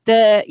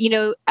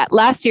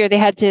last year they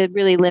had to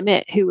really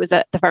limit who was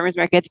at the farmers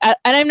markets. And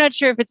I'm not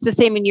sure if it's the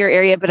same in your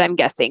area, but I'm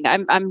guessing.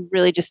 I'm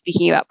really just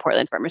speaking about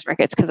Portland farmers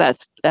markets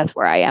because that's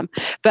where I am.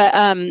 But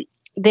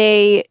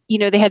they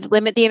had to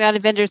limit the amount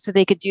of vendors so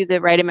they could do the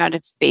right amount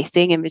of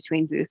spacing in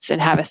between booths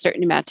and have a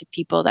certain amount of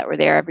people that were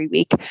there every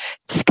week,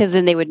 because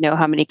then they would know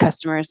how many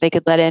customers they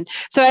could let in.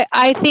 So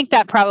I think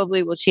that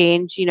probably will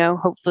change,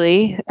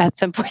 hopefully at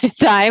some point in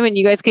time, and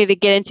you guys could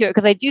get into it,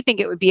 because I do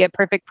think it would be a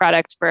perfect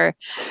product for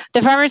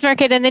the farmers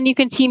market. And then you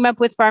can team up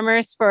with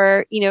farmers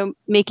for,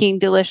 making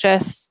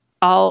delicious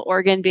all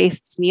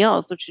organ-based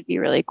meals, which would be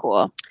really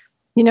cool.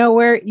 You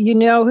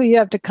know who you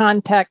have to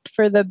contact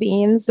for the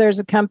beans? There's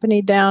a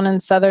company down in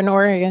Southern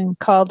Oregon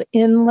called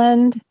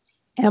Inland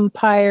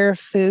Empire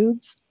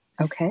Foods.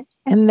 Okay.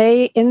 And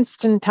they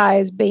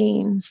instantize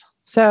beans.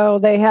 So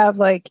they have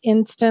like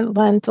instant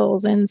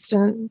lentils,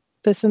 instant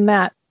this and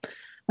that,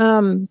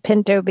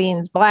 pinto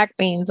beans, black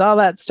beans, all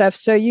that stuff.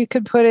 So you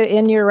could put it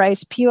in your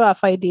rice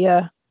pilaf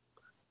idea.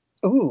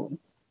 Ooh.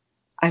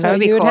 So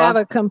you would have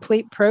a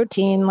complete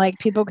protein, like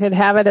people could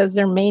have it as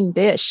their main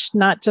dish,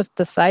 not just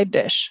the side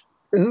dish.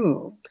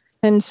 Ooh.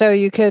 And so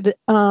you could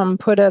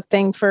put a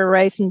thing for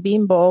rice and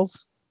bean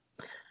bowls,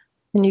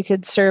 and you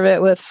could serve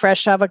it with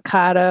fresh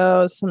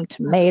avocado, some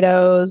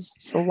tomatoes,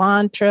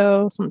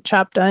 cilantro, some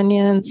chopped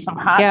onions, some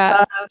hot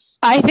sauce.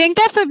 I think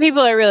that's what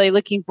people are really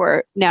looking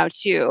for now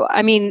too.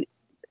 I mean,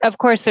 of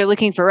course they're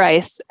looking for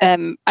rice.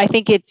 I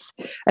think it's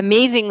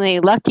amazingly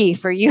lucky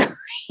for you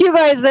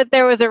guys that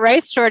there was a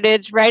rice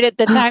shortage right at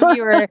the time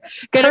you were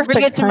going to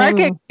bring it to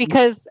market,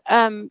 because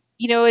of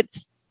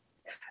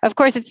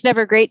course it's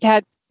never great to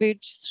have food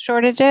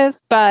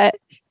shortages, but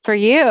for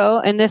you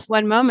in this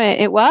one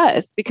moment it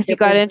was, because you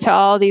got into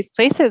all these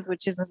places,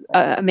 which is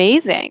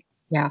amazing.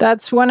 Yeah,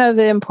 that's one of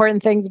the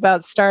important things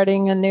about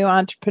starting a new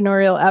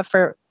entrepreneurial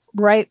effort.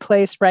 Right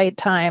place, right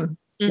time.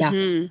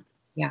 Mm-hmm.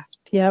 Yeah.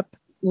 Yep.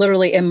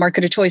 Literally in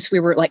Market of Choice, we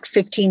were like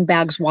 15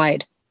 bags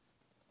wide.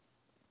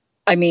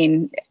 I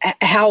mean,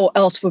 how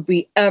else would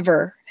we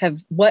ever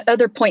have, what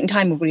other point in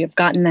time would we have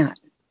gotten that?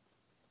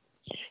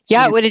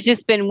 Yeah, it would have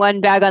just been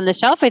one bag on the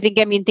shelf. I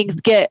mean, things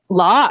get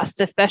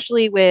lost,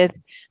 especially with,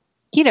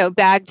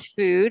 bagged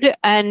food.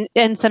 And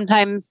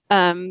sometimes,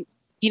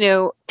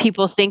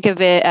 people think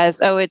of it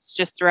as, oh, it's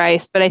just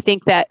rice. But I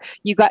think that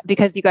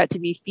because you got to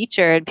be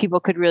featured, people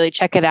could really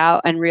check it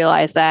out and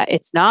realize that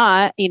it's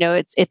not,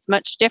 it's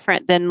much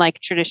different than like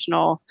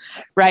traditional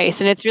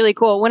rice. And it's really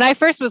cool. When I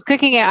first was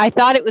cooking it, I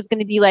thought it was going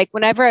to be like,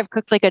 whenever I've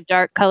cooked like a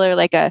dark color,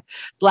 like a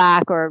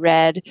black or a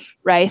red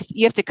rice,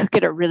 you have to cook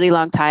it a really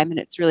long time and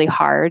it's really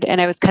hard.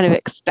 And I was kind of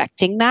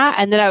expecting that.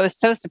 And then I was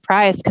so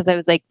surprised because I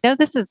was like, no,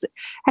 this is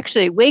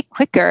actually way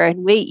quicker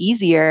and way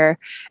easier.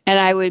 And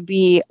I would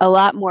be a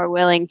lot more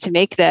willing to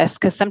make this,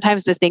 because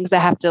sometimes the things that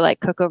have to like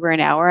cook over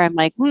an hour, I'm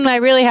like, I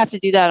really have to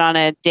do that on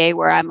a day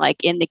where I'm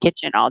like in the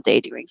kitchen all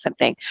day doing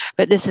something.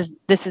 But this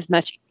is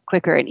much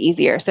quicker and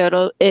easier.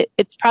 So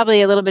it's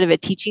probably a little bit of a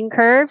teaching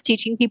curve,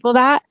 teaching people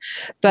that,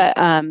 but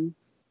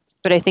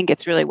I think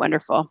it's really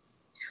wonderful.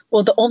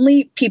 Well, the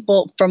only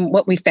people, from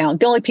what we found,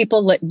 the only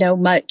people that know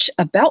much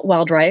about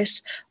wild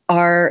rice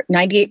are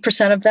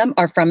 98% of them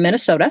are from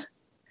Minnesota,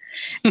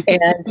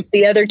 and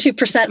the other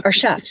 2% are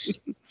chefs.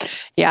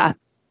 Yeah.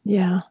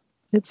 Yeah.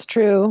 It's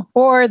true.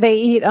 Or they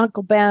eat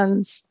Uncle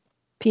Ben's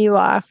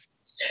pilaf.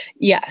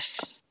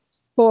 Yes.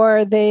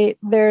 Or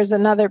there's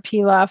another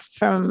pilaf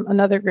from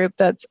another group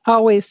that's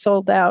always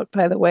sold out,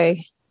 by the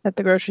way, at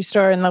the grocery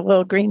store in the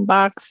little green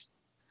box.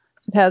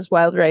 It has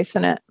wild rice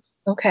in it.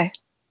 Okay.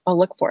 I'll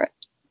look for it.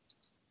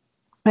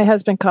 My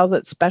husband calls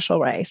it special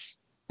rice.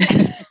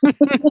 It's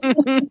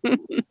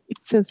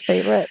his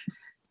favorite.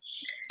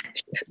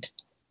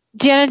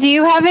 Jana, do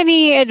you have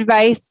any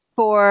advice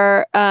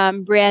for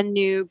brand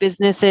new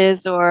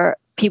businesses or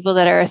people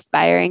that are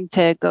aspiring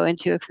to go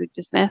into a food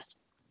business?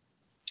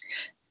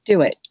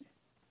 Do it.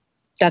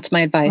 That's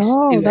my advice.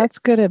 Oh, that's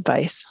good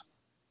advice.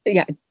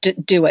 Yeah,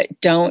 do it.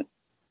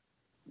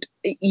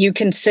 You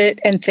can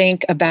sit and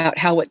think about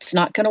how it's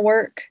not going to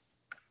work,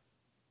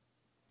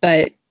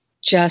 but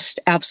just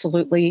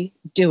absolutely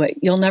do it.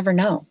 You'll never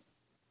know.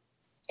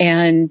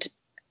 And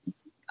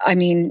I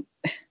mean,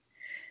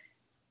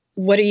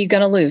 what are you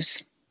going to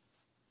lose?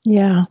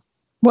 Yeah.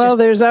 Well,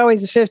 there's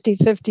always a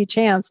 50-50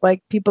 chance,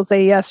 like people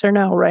say yes or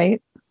no,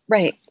 right?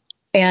 Right.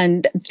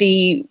 And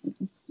the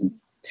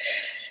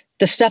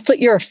stuff that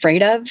you're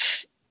afraid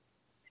of,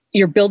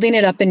 you're building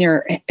it up in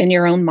your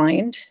own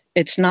mind.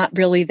 It's not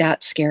really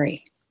that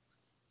scary.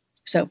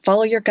 So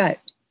follow your gut.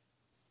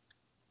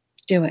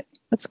 Do it.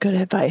 That's good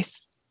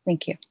advice.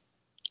 Thank you.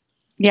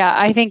 Yeah,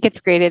 I think it's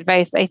great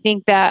advice. I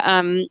think that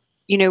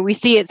we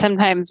see it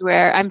sometimes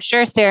where I'm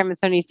sure Sarah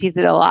Massoni sees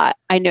it a lot.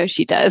 I know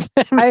she does.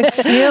 I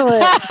feel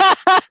it.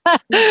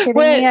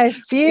 I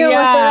feel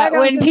it.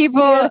 When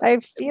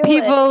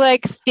people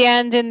like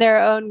stand in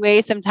their own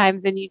way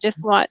sometimes, and you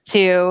just want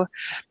to,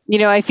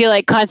 I feel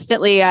like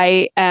constantly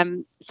I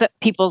am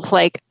people's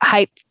like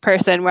hype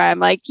person where I'm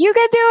like, you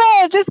can do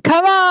it, just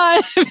come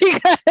on,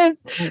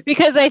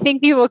 because I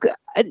think people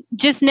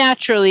just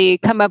naturally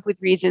come up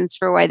with reasons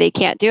for why they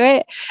can't do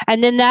it,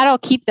 and then that'll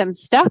keep them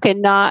stuck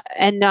and not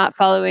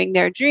following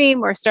their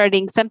dream or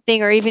starting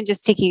something or even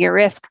just taking a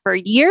risk for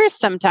years.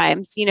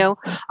 Sometimes,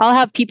 I'll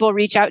have people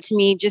reach out to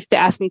me just to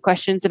ask me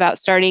questions about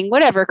starting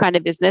whatever kind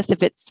of business.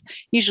 If it's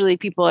usually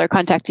people are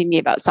contacting me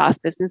about sauce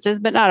businesses,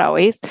 but not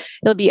always.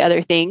 It'll be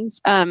other things.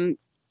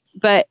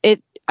 But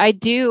I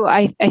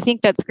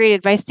think that's great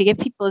advice to give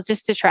people, is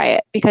just to try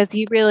it, because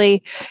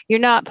you're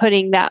not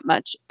putting that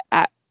much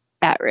at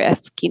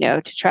risk,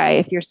 to try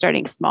if you're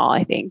starting small,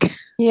 I think.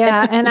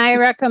 Yeah. And I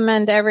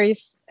recommend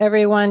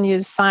everyone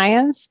use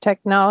science,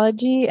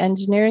 technology,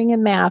 engineering,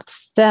 and math,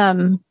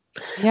 STEM,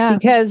 Yeah.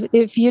 Because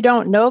if you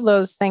don't know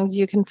those things,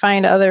 you can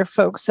find other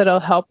folks that'll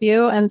help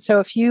you. And so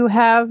if you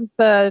have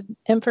the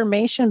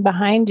information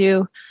behind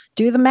you,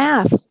 do the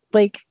math.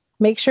 Like,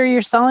 make sure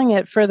you're selling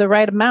it for the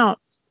right amount.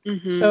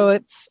 So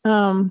it's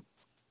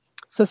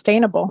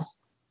sustainable.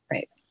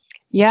 Right.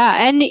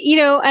 Yeah. And,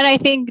 and I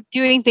think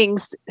doing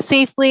things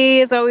safely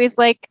is always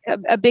like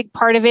a big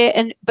part of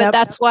it. But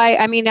that's why,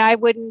 I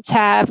wouldn't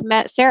have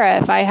met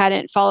Sarah if I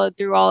hadn't followed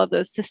through all of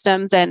those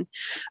systems. And,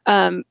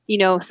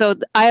 so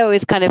I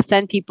always kind of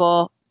send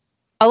people,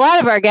 a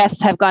lot of our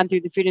guests have gone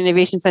through the Food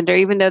Innovation Center,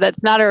 even though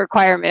that's not a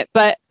requirement,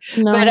 but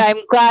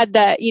I'm glad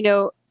that,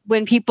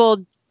 when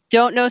people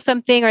don't know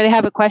something or they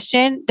have a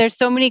question, there's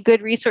so many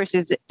good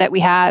resources that we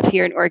have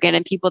here in Oregon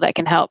and people that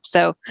can help.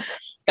 So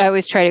I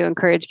always try to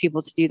encourage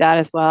people to do that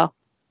as well.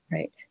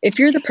 Right. If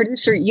you're the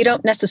producer, you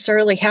don't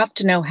necessarily have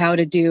to know how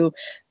to do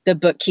the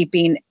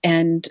bookkeeping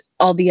and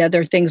all the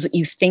other things that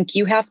you think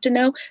you have to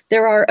know.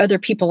 There are other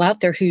people out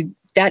there who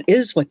that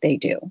is what they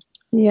do.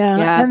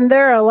 Yeah. And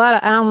there are a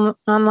lot of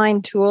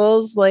online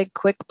tools like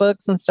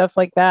QuickBooks and stuff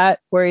like that,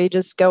 where you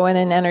just go in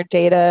and enter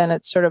data and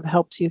it sort of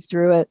helps you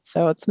through it.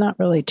 So it's not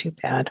really too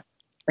bad.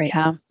 Right.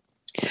 Yeah.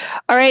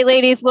 All right,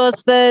 ladies. Well,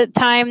 it's the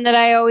time that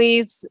I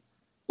always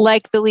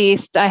like the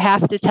least. I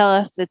have to tell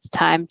us it's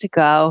time to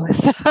go.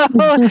 So,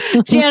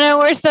 Jana,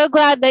 we're so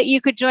glad that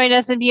you could join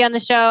us and be on the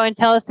show and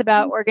tell us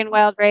about Oregon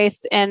Wild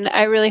Rice. And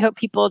I really hope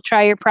people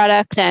try your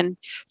product and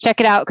check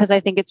it out, because I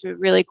think it's a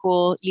really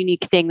cool,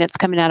 unique thing that's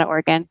coming out of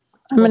Oregon.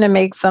 I'm going to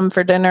make some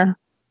for dinner.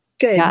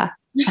 Good. Yeah.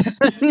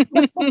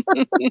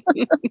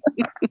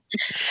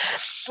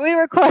 We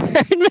record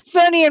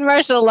Masoni and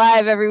Marshall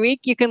live every week.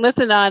 You can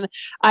listen on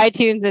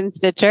iTunes and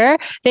Stitcher.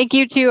 Thank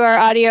you to our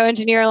audio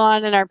engineer,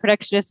 Lon, and our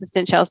production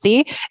assistant,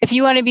 Chelsea. If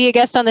you want to be a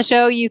guest on the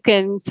show, you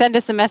can send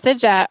us a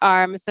message at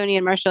our Masoni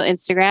and Marshall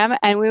Instagram,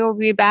 and we will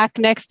be back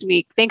next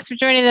week. Thanks for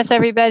joining us,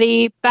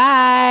 everybody.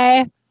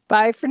 Bye.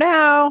 Bye for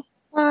now.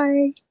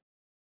 Bye.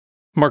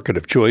 Market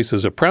of Choice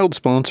is a proud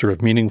sponsor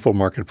of Meaningful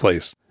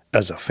Marketplace.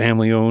 As a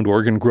family-owned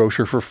Oregon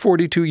grocer for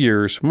 42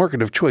 years,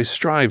 Market of Choice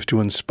strives to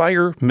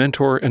inspire,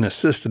 mentor, and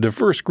assist a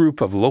diverse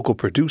group of local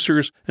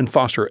producers and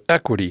foster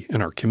equity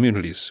in our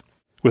communities.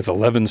 With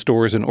 11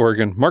 stores in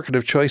Oregon, Market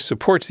of Choice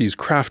supports these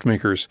craft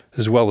makers,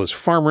 as well as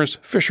farmers,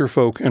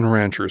 fisherfolk, and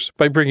ranchers,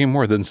 by bringing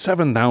more than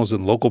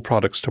 7,000 local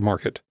products to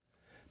market.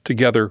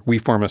 Together, we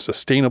form a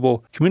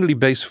sustainable,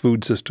 community-based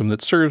food system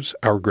that serves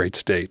our great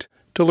state.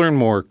 To learn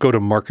more, go to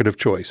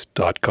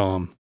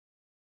marketofchoice.com.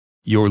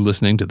 You're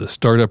listening to the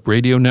Startup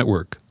Radio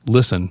Network.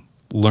 Listen,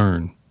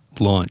 learn,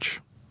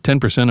 launch.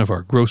 10% of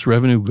our gross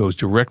revenue goes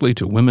directly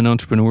to women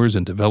entrepreneurs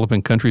in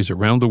developing countries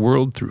around the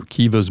world through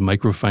Kiva's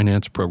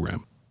microfinance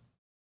program.